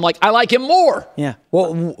Michael stuff. I'm like, I like him more. Yeah.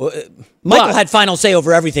 Well, Michael had final say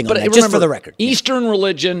over everything on that. Just remember, for the record. Eastern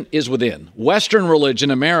religion is within. Western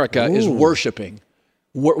religion, America, is worshiping.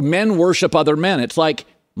 Men worship other men. It's like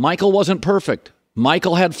Michael wasn't perfect.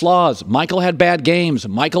 Michael had flaws. Michael had bad games.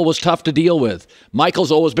 Michael was tough to deal with.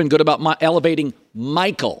 Michael's always been good about elevating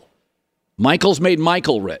Michael. Michael's made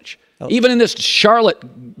Michael rich. Even in this Charlotte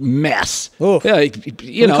mess. Call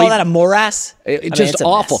that a morass? Just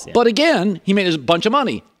awful. Mess, yeah. But again, he made a bunch of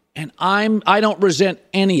money. And I don't resent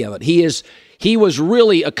any of it. He was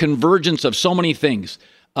really a convergence of so many things.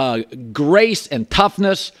 Grace and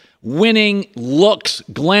toughness, winning, looks,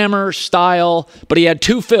 glamour, style. But he had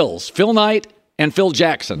 2 Phils, Phil Knight and Phil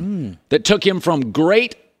Jackson, that took him from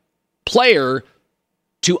great player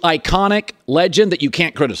to iconic legend that you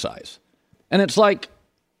can't criticize. And it's like,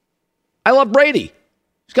 I love Brady.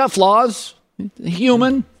 He's got flaws,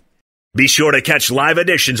 human. Be sure to catch live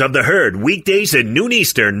editions of The Herd weekdays at noon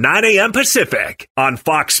Eastern, 9 a.m. Pacific on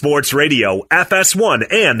Fox Sports Radio,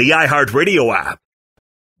 FS1, and the iHeartRadio app.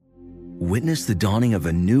 Witness the dawning of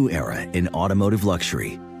a new era in automotive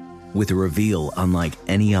luxury with a reveal unlike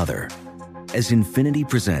any other as Infiniti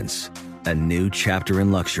presents a new chapter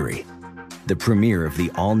in luxury, the premiere of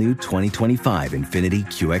the all-new 2025 Infiniti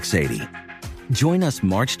QX80. Join us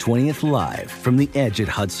March 20th live from the Edge at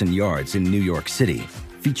Hudson Yards in New York City,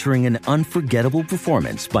 featuring an unforgettable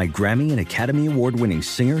performance by Grammy and Academy Award-winning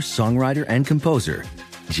singer, songwriter, and composer,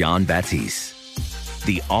 Jon Batiste.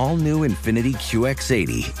 The all-new Infiniti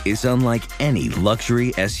QX80 is unlike any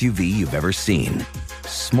luxury SUV you've ever seen.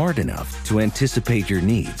 Smart enough to anticipate your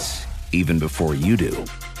needs, even before you do.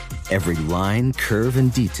 Every line, curve,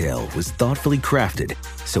 and detail was thoughtfully crafted,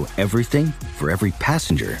 so everything for every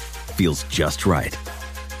passenger feels just right.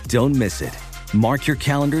 Don't miss it. Mark your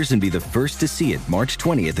calendars and be the first to see it March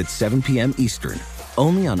 20th at 7 p.m. Eastern,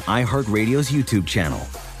 only on iHeartRadio's YouTube channel.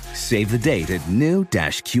 Save the date at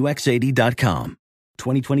new-QX80.com.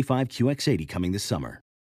 2025 QX80 coming this summer.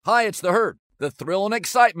 Hi, it's The Herd. The thrill and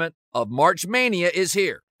excitement of March Mania is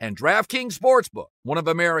here. And DraftKings Sportsbook, one of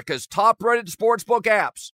America's top-rated sportsbook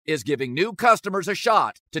apps, is giving new customers a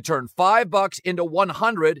shot to turn $5 into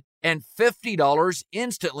 $150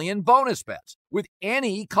 instantly in bonus bets with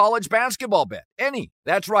any college basketball bet. Any.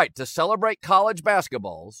 That's right. To celebrate college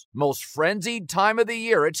basketball's most frenzied time of the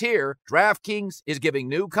year, it's here. DraftKings is giving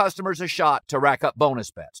new customers a shot to rack up bonus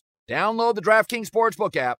bets. Download the DraftKings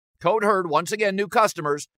Sportsbook app. Code HERD. Once again, new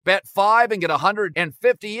customers. Bet $5 and get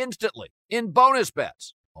 $150 instantly in bonus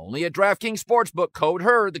bets. Only at DraftKings Sportsbook. Code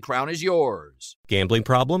HERD. The crown is yours. Gambling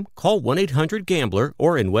problem? Call 1-800-GAMBLER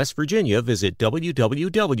or in West Virginia, visit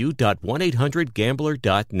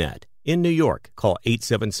www.1800gambler.net. In New York, call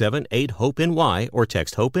 877-8-HOPE-NY or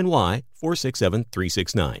text HOPE-NY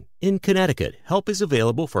 467-369. In Connecticut, help is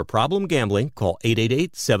available for problem gambling. Call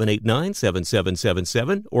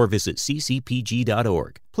 888-789-7777 or visit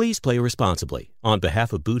ccpg.org. Please play responsibly. On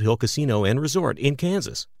behalf of Boot Hill Casino and Resort in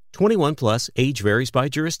Kansas. 21 plus, age varies by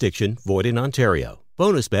jurisdiction, void in Ontario.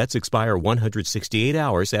 Bonus bets expire 168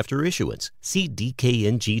 hours after issuance. See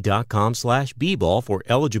dkng.com/bball for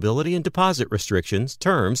eligibility and deposit restrictions,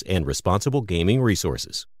 terms, and responsible gaming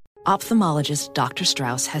resources. Ophthalmologist Dr.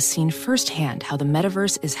 Strauss has seen firsthand how the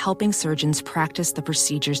metaverse is helping surgeons practice the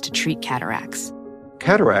procedures to treat cataracts.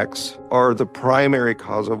 Cataracts are the primary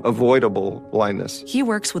cause of avoidable blindness. He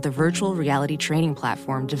works with a virtual reality training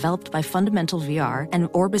platform developed by Fundamental VR and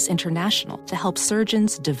Orbis International to help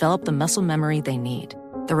surgeons develop the muscle memory they need.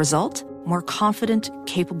 The result? More confident,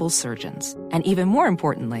 capable surgeons. And even more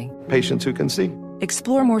importantly, patients who can see.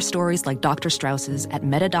 Explore more stories like Dr. Strauss's at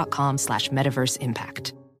meta.com/metaverse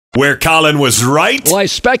impact. Where Colin was right. Well, I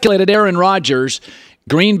speculated Aaron Rodgers,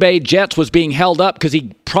 Green Bay Jets, was being held up because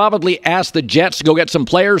he probably asked the Jets to go get some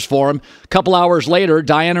players for him. A couple hours later,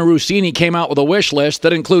 Diana Rossini came out with a wish list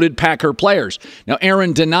that included Packer players. Now,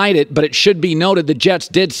 Aaron denied it, but it should be noted the Jets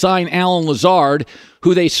did sign Allen Lazard,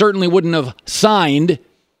 who they certainly wouldn't have signed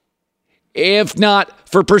if not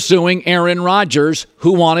for pursuing Aaron Rodgers,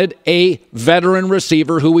 who wanted a veteran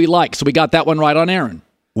receiver who we like. So we got that one right on Aaron.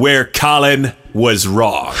 Where Colin was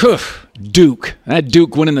wrong. Duke. That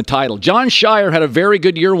Duke winning the title. John Shire had a very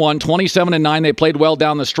good year one, 27-9. They played well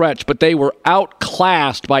down the stretch, but they were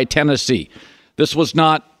outclassed by Tennessee. This was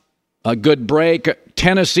not a good break.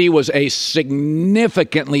 Tennessee was a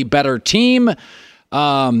significantly better team.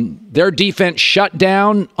 Their defense shut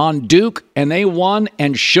down on Duke, and they won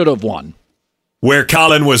and should have won. Where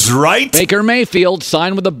Colin was right. Baker Mayfield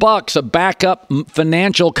signed with the Bucs, a backup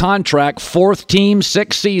financial contract, 4th team,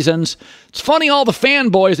 6 seasons. It's funny, all the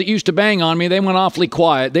fanboys that used to bang on me, they went awfully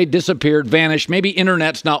quiet. They disappeared, vanished. Maybe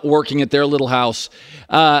internet's not working at their little house.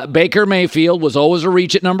 Baker Mayfield was always a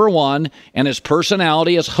reach at number 1, and his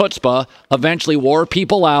personality, his chutzpah, eventually wore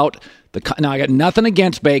people out. Now, I got nothing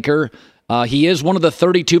against Baker. He is one of the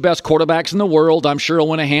 32 best quarterbacks in the world. I'm sure he'll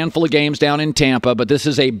win a handful of games down in Tampa, but this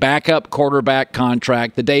is a backup quarterback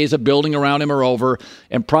contract. The days of building around him are over,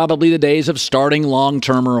 and probably the days of starting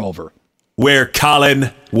long-term are over. Where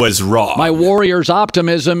Colin was wrong. My Warriors'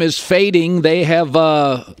 optimism is fading. They have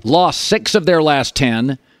lost 6 of their last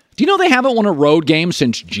 10. Do you know they haven't won a road game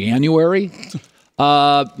since January?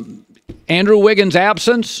 Andrew Wiggins'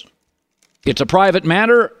 absence, it's a private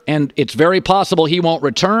matter, and it's very possible he won't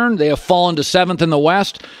return. They have fallen to 7th in the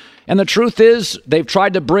West. And the truth is, they've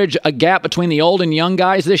tried to bridge a gap between the old and young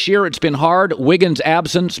guys this year. It's been hard. Wiggins'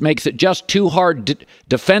 absence makes it just too hard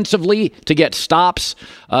defensively to get stops.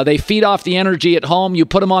 They feed off the energy at home. You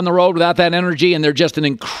put them on the road without that energy, and they're just an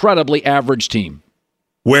incredibly average team.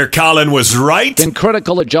 Where Colin was right. Been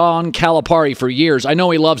critical of John Calipari for years. I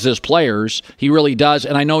know he loves his players. He really does.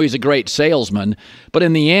 And I know he's a great salesman. But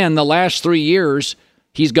in the end, the last 3 years,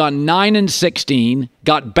 he's gone 9-16,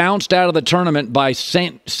 got bounced out of the tournament by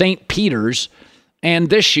St. Peter's, and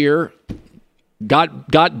this year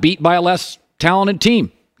got beat by a less talented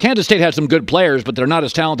team. Kansas State had some good players, but they're not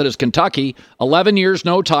as talented as Kentucky. 11 years,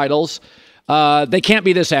 no titles. They can't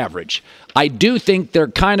be this average. I do think they're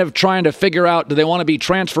kind of trying to figure out, do they want to be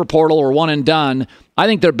transfer portal or one and done? I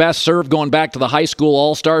think they're best served going back to the high school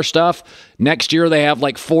all-star stuff. Next year they have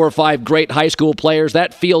like 4 or 5 great high school players.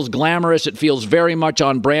 That feels glamorous. It feels very much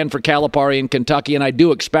on brand for Calipari in Kentucky, and I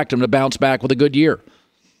do expect them to bounce back with a good year.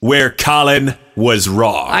 Where Colin was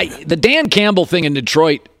wrong. The Dan Campbell thing in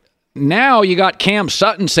Detroit, now you got Cam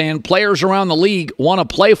Sutton saying players around the league want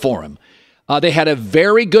to play for him. They had a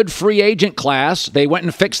very good free agent class. They went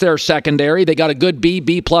and fixed their secondary. They got a good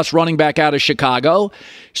B-plus running back out of Chicago.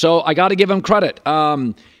 So I got to give them credit.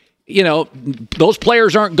 Those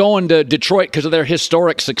players aren't going to Detroit because of their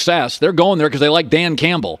historic success. They're going there because they like Dan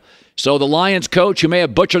Campbell. So the Lions coach, who may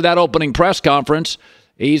have butchered that opening press conference,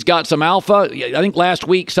 he's got some alpha. I think last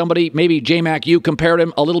week somebody, maybe J-Mac, you compared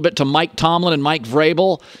him a little bit to Mike Tomlin and Mike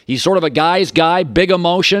Vrabel. He's sort of a guy's guy, big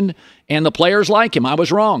emotion, and the players like him. I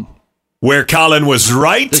was wrong. Where Colin was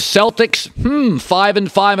right. The Celtics,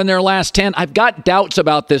 5-5 in their last 10. I've got doubts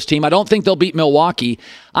about this team. I don't think they'll beat Milwaukee.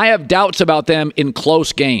 I have doubts about them in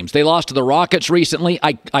close games. They lost to the Rockets recently.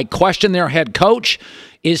 I question their head coach.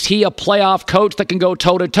 Is he a playoff coach that can go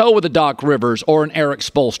toe-to-toe with a Doc Rivers or an Eric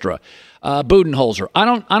Spoelstra? Budenholzer. I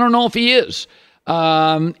don't know if he is.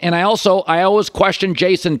 And I always question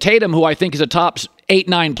Jason Tatum, who I think is a top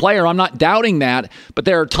 8-9 player. I'm not doubting that, but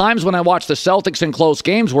there are times when I watch the Celtics in close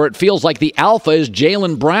games where it feels like the alpha is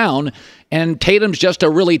Jaylen Brown, and Tatum's just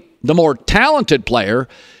the more talented player.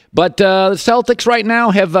 But the Celtics right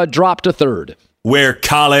now have dropped to 3rd. Where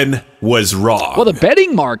Colin was wrong. Well, the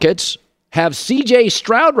betting markets have C.J.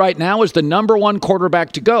 Stroud right now as the number 1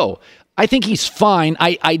 quarterback to go. I think he's fine.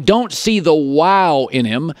 I don't see the wow in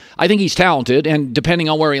him. I think he's talented, and depending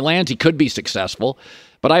on where he lands, he could be successful.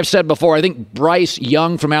 But I've said before, I think Bryce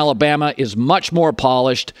Young from Alabama is much more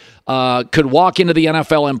polished, could walk into the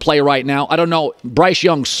NFL and play right now. I don't know. Bryce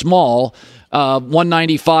Young's small,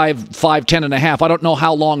 195, 5'10 and a half. I don't know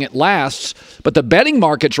how long it lasts. But the betting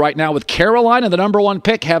markets right now with Carolina, the number 1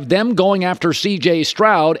 pick, have them going after C.J.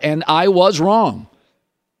 Stroud, and I was wrong.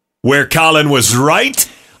 Where Colin was right.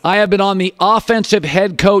 I have been on the offensive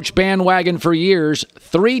head coach bandwagon for years.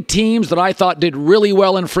 3 teams that I thought did really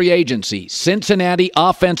well in free agency. Cincinnati,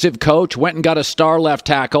 offensive coach, went and got a star left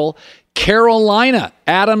tackle. Carolina,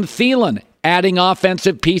 Adam Thielen, adding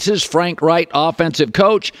offensive pieces. Frank Wright, offensive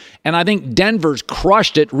coach. And I think Denver's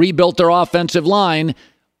crushed it, rebuilt their offensive line.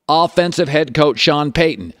 Offensive head coach Sean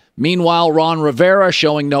Payton. Meanwhile, Ron Rivera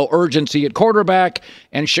showing no urgency at quarterback,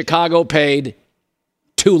 and Chicago paid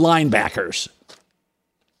 2 linebackers.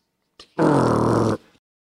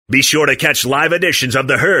 Be sure to catch live editions of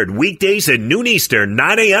The Herd weekdays at noon Eastern,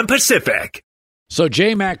 9 a.m. Pacific. So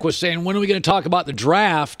J-Mac was saying, when are we going to talk about the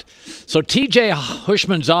draft? So TJ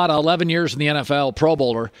Houshmandzadeh, 11 years in the NFL, Pro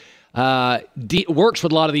Bowler, works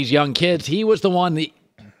with a lot of these young kids. He was the one that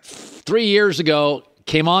 3 years ago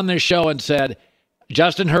came on this show and said,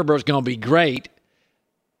 Justin Herbert's going to be great.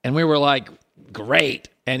 And we were like, great.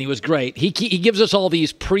 And he was great. He gives us all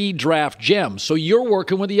these pre-draft gems. So you're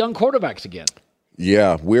working with the young quarterbacks again.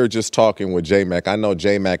 Yeah, we're just talking with J-Mac. I know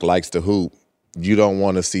J-Mac likes to hoop. You don't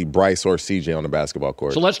want to see Bryce or CJ on the basketball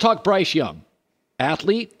court. So let's talk Bryce Young.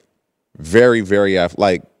 Athlete? Very, very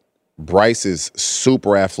athletic. Bryce is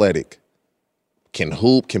super athletic. Can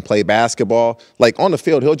hoop, can play basketball. Like on the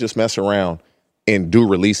field, he'll just mess around and do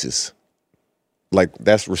releases. Like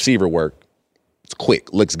that's receiver work. It's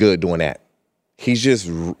quick, looks good doing that. He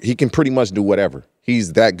can pretty much do whatever.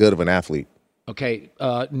 He's that good of an athlete. Okay,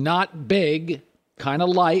 not big, kind of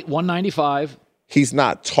light, 195. He's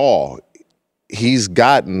not tall. He's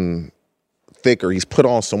gotten thicker. He's put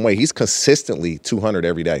on some weight. He's consistently 200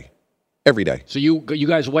 every day. Every day. So you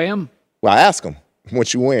guys weigh him? Well, I ask him,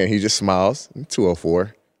 what you weighing? He just smiles. 204,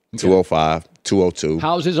 okay. 205, 202.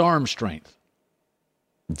 How's his arm strength?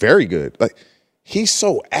 Very good. Like, he's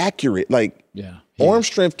so accurate. Like, arm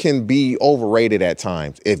strength can be overrated at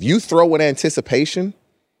times. If you throw with anticipation,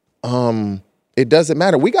 it doesn't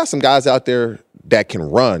matter. We got some guys out there that can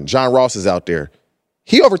run. John Ross is out there.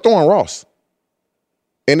 He overthrowing Ross.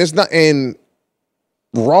 And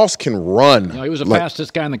Ross can run. No, he was the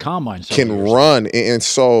fastest guy in the combine. Can run. And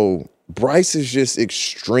so Bryce is just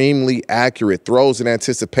extremely accurate, throws in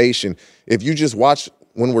anticipation. If you just watch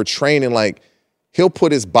when we're training, like he'll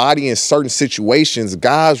put his body in certain situations.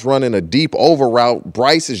 Guys running a deep over route.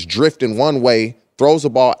 Bryce is drifting one way, throws the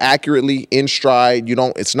ball accurately in stride.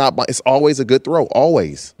 It's always a good throw,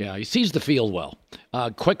 always. Yeah, he sees the field well.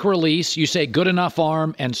 Quick release, you say good enough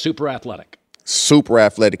arm and super athletic. Super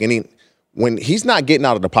athletic. And when he's not getting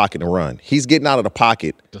out of the pocket to run, he's getting out of the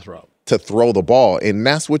pocket to throw the ball. And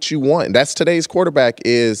that's what you want. And that's today's quarterback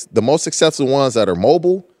is the most successful ones that are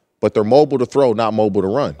mobile, but they're mobile to throw, not mobile to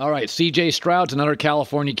run. All right, C.J. Stroud's another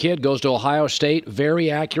California kid, goes to Ohio State,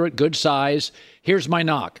 very accurate, good size. Here's my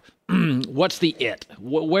knock. What's the it?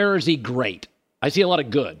 Where is he great? I see a lot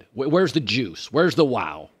of good. Where's the juice? Where's the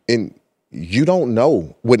wow? And you don't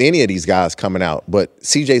know with any of these guys coming out, but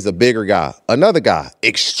CJ's a bigger guy. Another guy,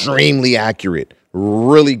 extremely accurate,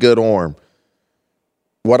 really good arm.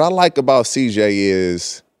 What I like about CJ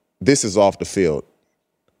is this is off the field.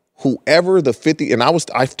 Whoever the 50, and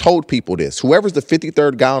I've told people this, whoever's the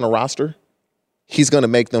 53rd guy on the roster, he's going to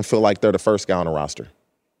make them feel like they're the first guy on the roster.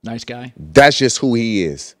 Nice guy. That's just who he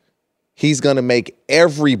is. He's going to make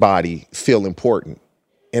everybody feel important.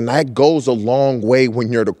 And that goes a long way when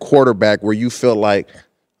you're the quarterback where you feel like,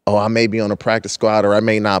 oh, I may be on a practice squad or I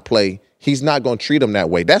may not play. He's not going to treat them that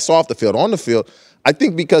way. That's off the field. On the field, I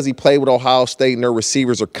think because he played with Ohio State and their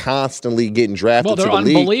receivers are constantly getting drafted to the league. Well,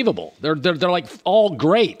 they're unbelievable. They're like all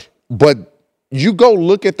great. But you go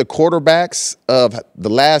look at the quarterbacks of the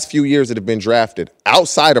last few years that have been drafted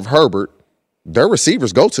outside of Herbert, their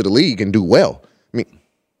receivers go to the league and do well. I mean,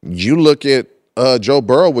 you look at Joe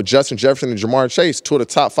Burrow with Justin Jefferson and Jamar Chase, two of the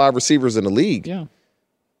top 5 receivers in the league. Yeah.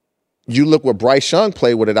 You look what Bryce Young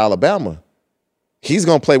played with at Alabama. He's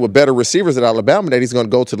going to play with better receivers at Alabama that he's going to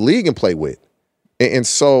go to the league and play with. And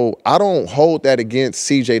so I don't hold that against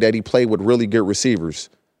CJ that he played with really good receivers.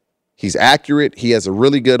 He's accurate. He has a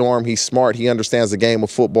really good arm. He's smart. He understands the game of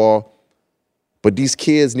football. But these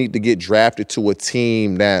kids need to get drafted to a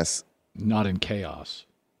team that's not in chaos.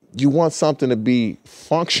 You want something to be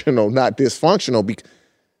functional, not dysfunctional.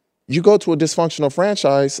 You go to a dysfunctional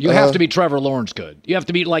franchise. You have to be Trevor Lawrence good. You have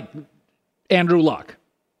to be like Andrew Luck.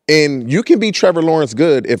 And you can be Trevor Lawrence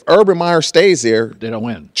good. If Urban Meyer stays there, they don't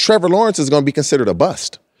win. Trevor Lawrence is going to be considered a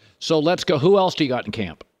bust. So let's go. Who else do you got in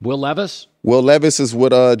camp? Will Levis? Will Levis is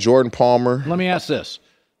with Jordan Palmer. Let me ask this.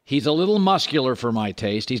 He's a little muscular for my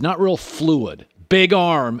taste. He's not real fluid. Big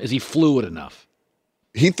arm. Is he fluid enough?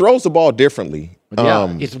 He throws the ball differently.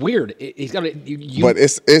 Yeah, it's weird. He's got but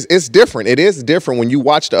it's different. It is different when you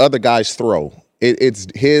watch the other guys throw. It's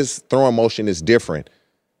his throwing motion is different.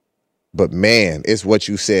 But man, it's what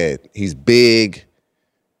you said. He's big.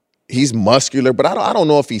 He's muscular, but I don't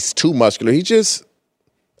know if he's too muscular. He just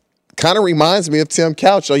kind of reminds me of Tim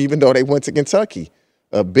Couch, even though they went to Kentucky.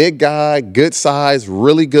 A big guy, good size,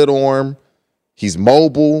 really good arm. He's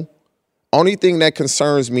mobile. Only thing that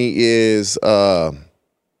concerns me is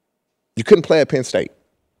you couldn't play at Penn State.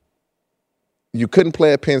 You couldn't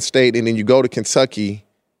play at Penn State, and then you go to Kentucky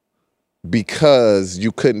because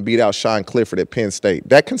you couldn't beat out Sean Clifford at Penn State.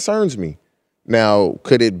 That concerns me. Now,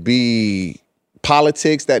 could it be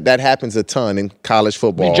politics, that happens a ton in college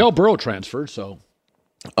football. I mean, Joe Burrow transferred, so.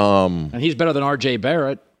 And he's better than R.J.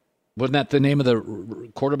 Barrett. Wasn't that the name of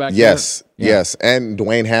the quarterback? Yes, yes. And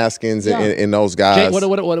Dwayne Haskins and those guys. What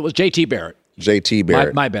it was? J.T. Barrett. J.T.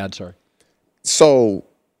 Barrett. My bad, sorry. So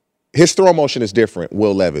his throw motion is different,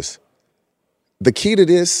 Will Levis. The key to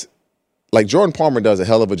this, like Jordan Palmer does a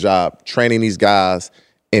hell of a job training these guys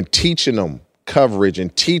and teaching them coverage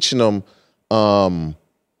and teaching them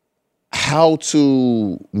how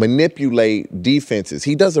to manipulate defenses.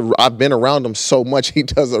 I've been around him so much, he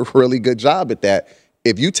does a really good job at that.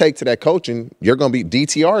 If you take to that coaching, you're going to be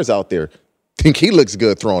DTRs out there. Think he looks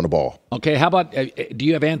good throwing the ball. Okay, how about, do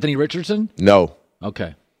you have Anthony Richardson? No.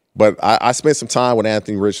 Okay. But I spent some time with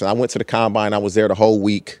Anthony Richardson. I went to the Combine. I was there the whole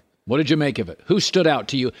week. What did you make of it? Who stood out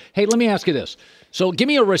to you? Hey, let me ask you this. So give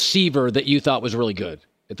me a receiver that you thought was really good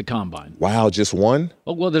at the Combine. Wow, just one?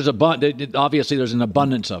 Oh, well, obviously there's an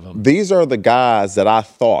abundance of them. These are the guys that I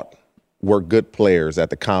thought were good players at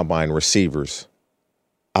the Combine, receivers.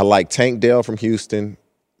 I like Tank Dell from Houston,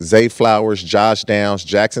 Zay Flowers, Josh Downs,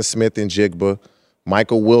 Jackson Smith and Jigba,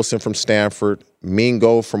 Michael Wilson from Stanford,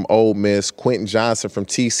 Mingo from Ole Miss, Quentin Johnson from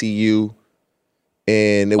TCU,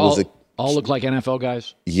 and all look like NFL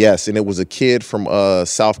guys? Yes, and it was a kid from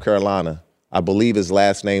South Carolina. I believe his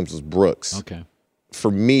last name was Brooks. Okay.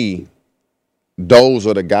 For me, those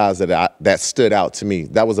are the guys that stood out to me.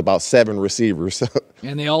 That was about 7 receivers.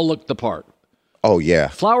 And they all looked the part. Oh, yeah.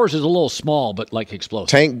 Flowers is a little small, but like explosive.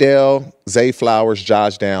 Tank Dell, Zay Flowers,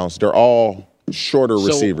 Josh Downs, they're all shorter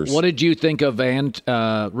receivers. What did you think of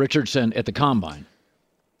Richardson at the Combine?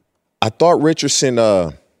 I thought Richardson,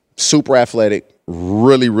 super athletic,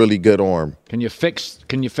 really, really good arm. Can you fix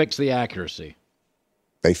the accuracy?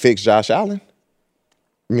 They fixed Josh Allen.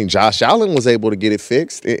 I mean, Josh Allen was able to get it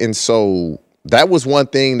fixed. And so that was one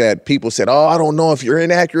thing that people said, oh, I don't know if you're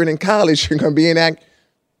inaccurate in college, you're going to be inaccurate.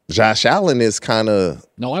 Josh Allen is kind of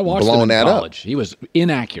I watched him in college. He was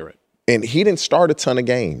inaccurate. And he didn't start a ton of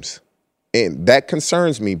games. And that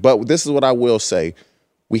concerns me. But this is what I will say.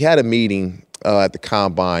 We had a meeting at the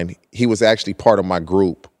Combine. He was actually part of my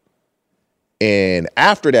group. And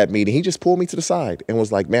after that meeting, he just pulled me to the side and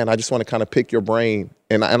was like, man, I just want to kind of pick your brain.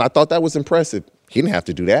 And I thought that was impressive. He didn't have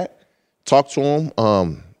to do that. Talked to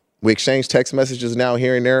him. We exchanged text messages now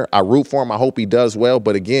here and there. I root for him. I hope he does well.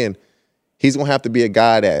 But again, he's going to have to be a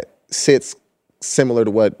guy that sits similar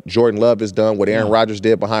to what Jordan Love has done, what Aaron Rodgers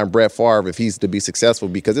did behind Brett Favre if he's to be successful,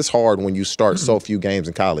 because it's hard when you start so few games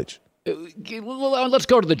in college. Well, let's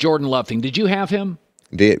go to the Jordan Love thing. Did you have him?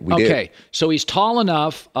 We did. Okay, so he's tall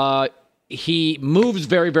enough. He moves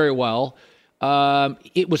very, very well.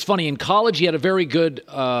 It was funny. In college, he had a very good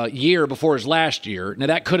year before his last year. Now,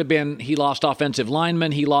 that could have been he lost offensive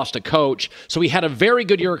linemen, he lost a coach. So he had a very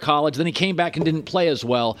good year of college. Then he came back and didn't play as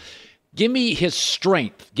well. Give me his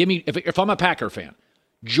strength. Give me, if I'm a Packer fan,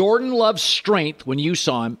 Jordan Love's strength when you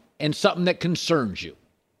saw him and something that concerns you.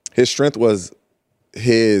 His strength was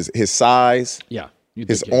his size,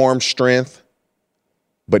 his arm strength.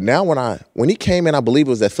 But now when he came in, I believe it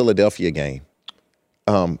was that Philadelphia game,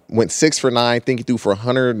 went 6 for 9, I think he threw for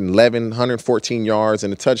 111, 114 yards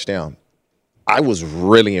and a touchdown. I was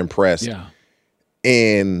really impressed. Yeah.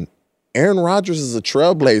 And Aaron Rodgers is a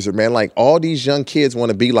trailblazer, man. Like, all these young kids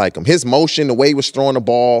want to be like him. His motion, the way he was throwing the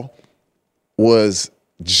ball was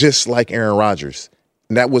just like Aaron Rodgers.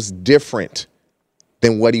 And that was different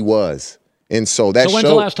than what he was. And so that So when's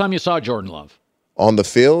the last time you saw Jordan Love? On the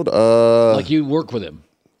field? Like you work with him?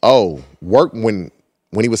 Oh, work when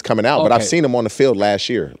he was coming out. Okay. But I've seen him on the field last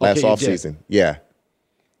offseason. Yeah.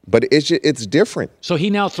 But it's different. So he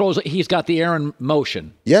now he's got the Aaron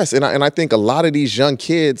motion. Yes, and I think a lot of these young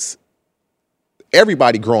kids,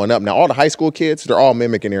 everybody growing up now, all the high school kids, they're all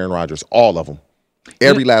mimicking Aaron Rodgers, all of them,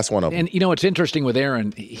 every last one of them. And it's interesting with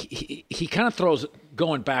Aaron, he kind of throws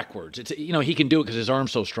going backwards. It's he can do it because his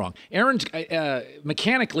arm's so strong. Aaron's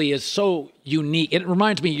mechanically is so unique. It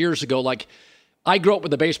reminds me years ago, like I grew up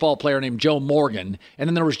with a baseball player named Joe Morgan, and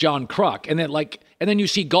then there was John Kruk, and then you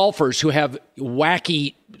see golfers who have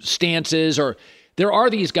wacky stances, or there are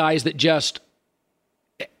these guys that just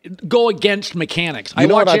go against mechanics. You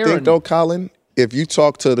know what I think, though, Colin? If you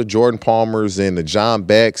talk to the Jordan Palmers and the John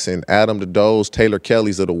Becks and Adam Dedoes, Taylor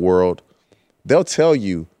Kellys of the world, they'll tell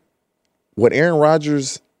you what Aaron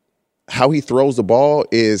Rodgers, how he throws the ball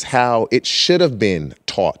is how it should have been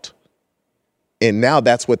taught. And now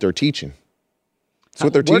that's what they're teaching. That's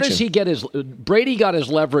what they're teaching. Where does he get Brady got his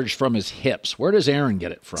leverage from his hips. Where does Aaron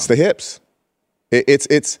get it from? It's the hips.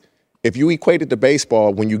 It's if you equate it to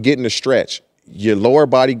baseball, when you get in the stretch, your lower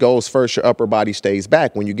body goes first, your upper body stays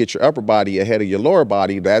back. When you get your upper body ahead of your lower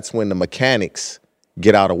body, that's when the mechanics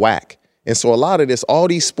get out of whack. And so a lot of this, all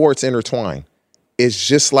these sports intertwine. It's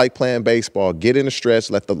just like playing baseball. Get in the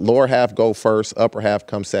stretch, let the lower half go first, upper half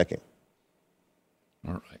come second.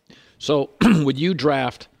 All right. So would you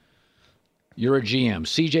draft, you're a GM,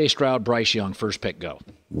 C.J. Stroud, Bryce Young, first pick, go.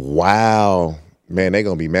 Wow. Man, they're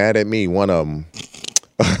going to be mad at me, one of them.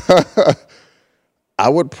 I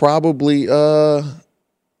would probably, I'd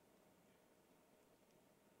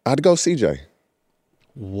go CJ.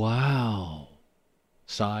 Wow.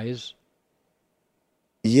 Size?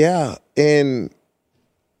 Yeah, and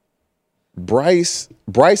Bryce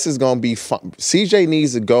is going to be fun. CJ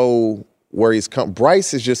needs to go where he's come.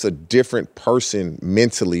 Bryce is just a different person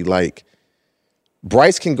mentally. Like,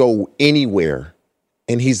 Bryce can go anywhere,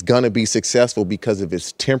 and he's going to be successful because of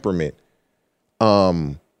his temperament.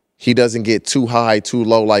 He doesn't get too high, too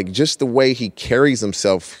low. Like, just the way he carries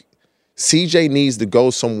himself. CJ needs to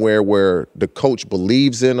go somewhere where the coach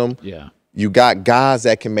believes in him. Yeah. You got guys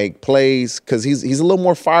that can make plays because he's a little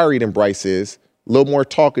more fiery than Bryce is, a little more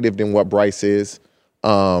talkative than what Bryce is.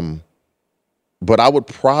 But I would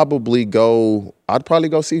probably go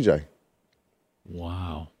CJ.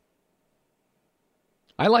 Wow.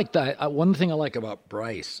 I like that. One thing I like about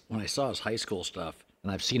Bryce, when I saw his high school stuff,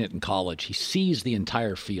 and I've seen it in college, he sees the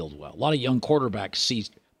entire field well. A lot of young quarterbacks see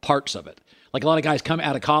parts of it. Like a lot of guys come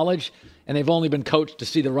out of college, and they've only been coached to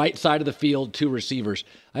see the right side of the field, 2 receivers.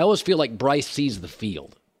 I always feel like Bryce sees the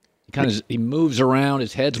field. He moves around,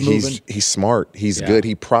 his head's moving. He's smart. He's good.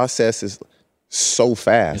 He processes so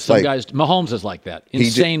fast. And some guys, Mahomes is like that.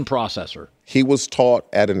 Insane processor. He was taught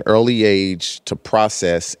at an early age to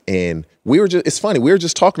process, and it's funny, we were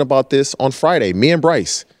just talking about this on Friday, me and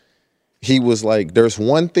Bryce. He was like, there's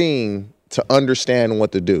one thing to understand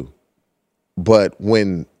what to do, but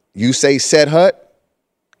when you say set hut,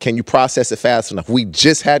 can you process it fast enough? We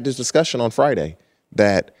just had this discussion on Friday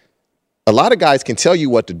that a lot of guys can tell you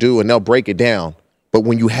what to do and they'll break it down. But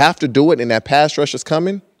when you have to do it and that pass rush is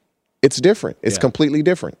coming, it's different. It's completely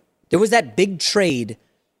different. There was that big trade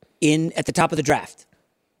at the top of the draft.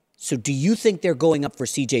 So do you think they're going up for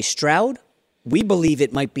C.J. Stroud? We believe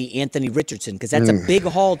it might be Anthony Richardson because that's a big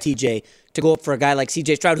haul, TJ, to go up for a guy like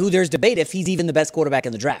C.J. Stroud, who there's debate if he's even the best quarterback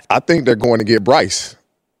in the draft. I think they're going to get Bryce.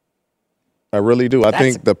 I really do. I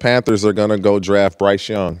think the Panthers are going to go draft Bryce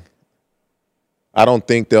Young. I don't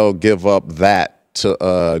think they'll give up that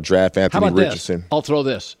to draft Anthony Richardson. This? I'll throw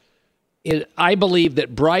this. I believe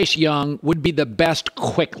that Bryce Young would be the best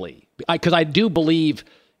quickly because I do believe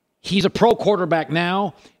he's a pro quarterback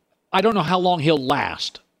now. I don't know how long he'll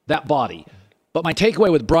last, that body. But my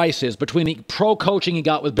takeaway with Bryce is between the pro coaching he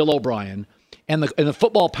got with Bill O'Brien and the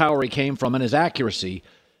football power he came from and his accuracy,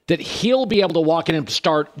 that he'll be able to walk in and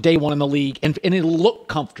start day one in the league and it'll look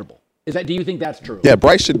comfortable. Do you think that's true? Yeah,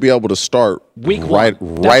 Bryce should be able to start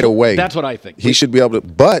right away. That's what I think. He should be able to,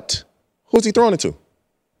 but who's he throwing it to?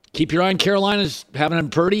 Keep your eye on Carolina's having a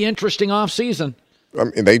pretty interesting offseason.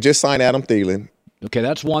 And they just signed Adam Thielen. Okay,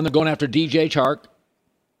 that's one. They're going after DJ Chark.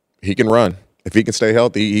 He can run. If he can stay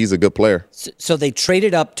healthy, he's a good player. So they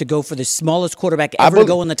traded up to go for the smallest quarterback ever to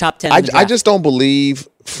go in the top 10 in the draft. I just don't believe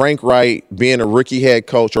Frank Wright being a rookie head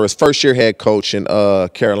coach or his first-year head coach in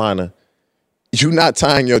Carolina, you're not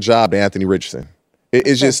tying your job to Anthony Richardson.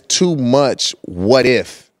 It's just too much what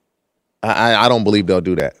if. I don't believe they'll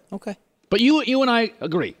do that. Okay. But you and I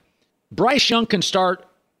agree. Bryce Young can start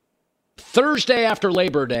Thursday after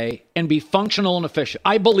Labor Day and be functional and efficient.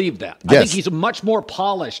 I believe that. Yes. I think he's much more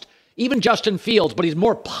polished. Even Justin Fields, but he's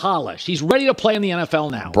more polished. He's ready to play in the NFL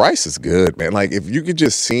now. Bryce is good, man. Like, if you could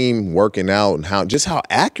just see him working out and how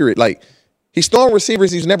accurate. Like, he's throwing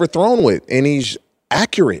receivers he's never thrown with, and he's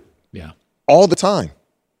accurate. Yeah. All the time.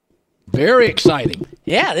 Very exciting.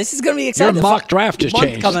 Yeah, this is going to be exciting. Your mock draft has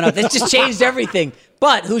changed. Coming up. This just changed everything.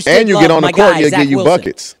 But who's and you get on the court, you get you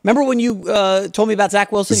buckets. Remember when you told me about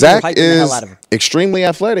Zach Wilson? Zach you were hyping the hell out of him. Extremely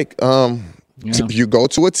athletic. You go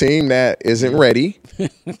to a team that isn't ready,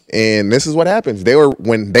 and this is what happens.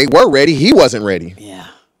 When they were ready, he wasn't ready. Yeah.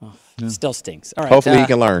 Well, it still stinks. All right. Hopefully he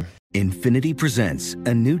can learn. Infiniti presents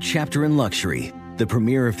a new chapter in luxury, the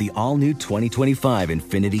premiere of the all-new 2025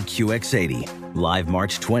 Infiniti QX80, live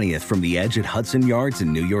March 20th from the Edge at Hudson Yards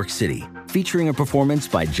in New York City, featuring a performance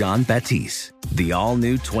by John Batiste. The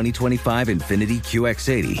all-new 2025 Infiniti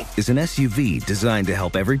QX80 is an SUV designed to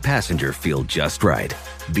help every passenger feel just right.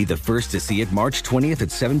 Be the first to see it March 20th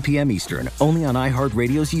at 7 p.m. Eastern, only on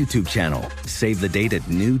iHeartRadio's YouTube channel. Save the date at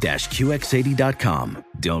new-QX80.com.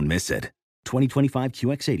 Don't miss it. 2025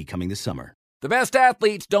 QX80 coming this summer. The best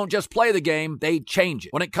athletes don't just play the game, they change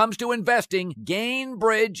it. When it comes to investing,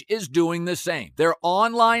 Gainbridge is doing the same. Their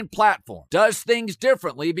online platform does things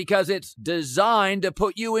differently because it's designed to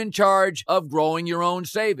put you in charge of growing your own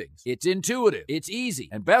savings. It's intuitive, it's easy,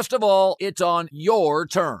 and best of all, it's on your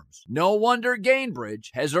terms. No wonder Gainbridge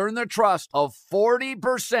has earned the trust of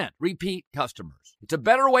 40% repeat customers. It's a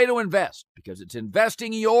better way to invest because it's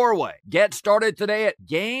investing your way. Get started today at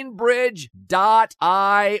Gainbridge.io.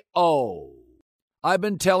 I've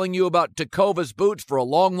been telling you about Tecovas boots for a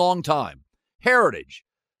long, long time. Heritage,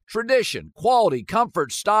 tradition, quality,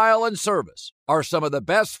 comfort, style, and service are some of the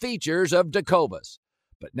best features of Tecovas.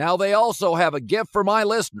 But now they also have a gift for my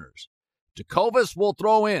listeners. Tecovas will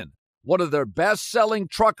throw in one of their best-selling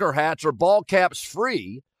trucker hats or ball caps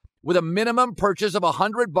free with a minimum purchase of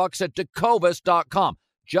 $100 at Tecovas.com.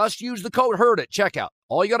 Just use the code HERD at checkout.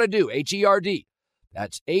 All you got to do, HERD.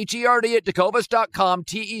 That's HERD at Tecovas.com,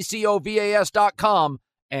 TECOVAS.com,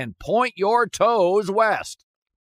 and point your toes west.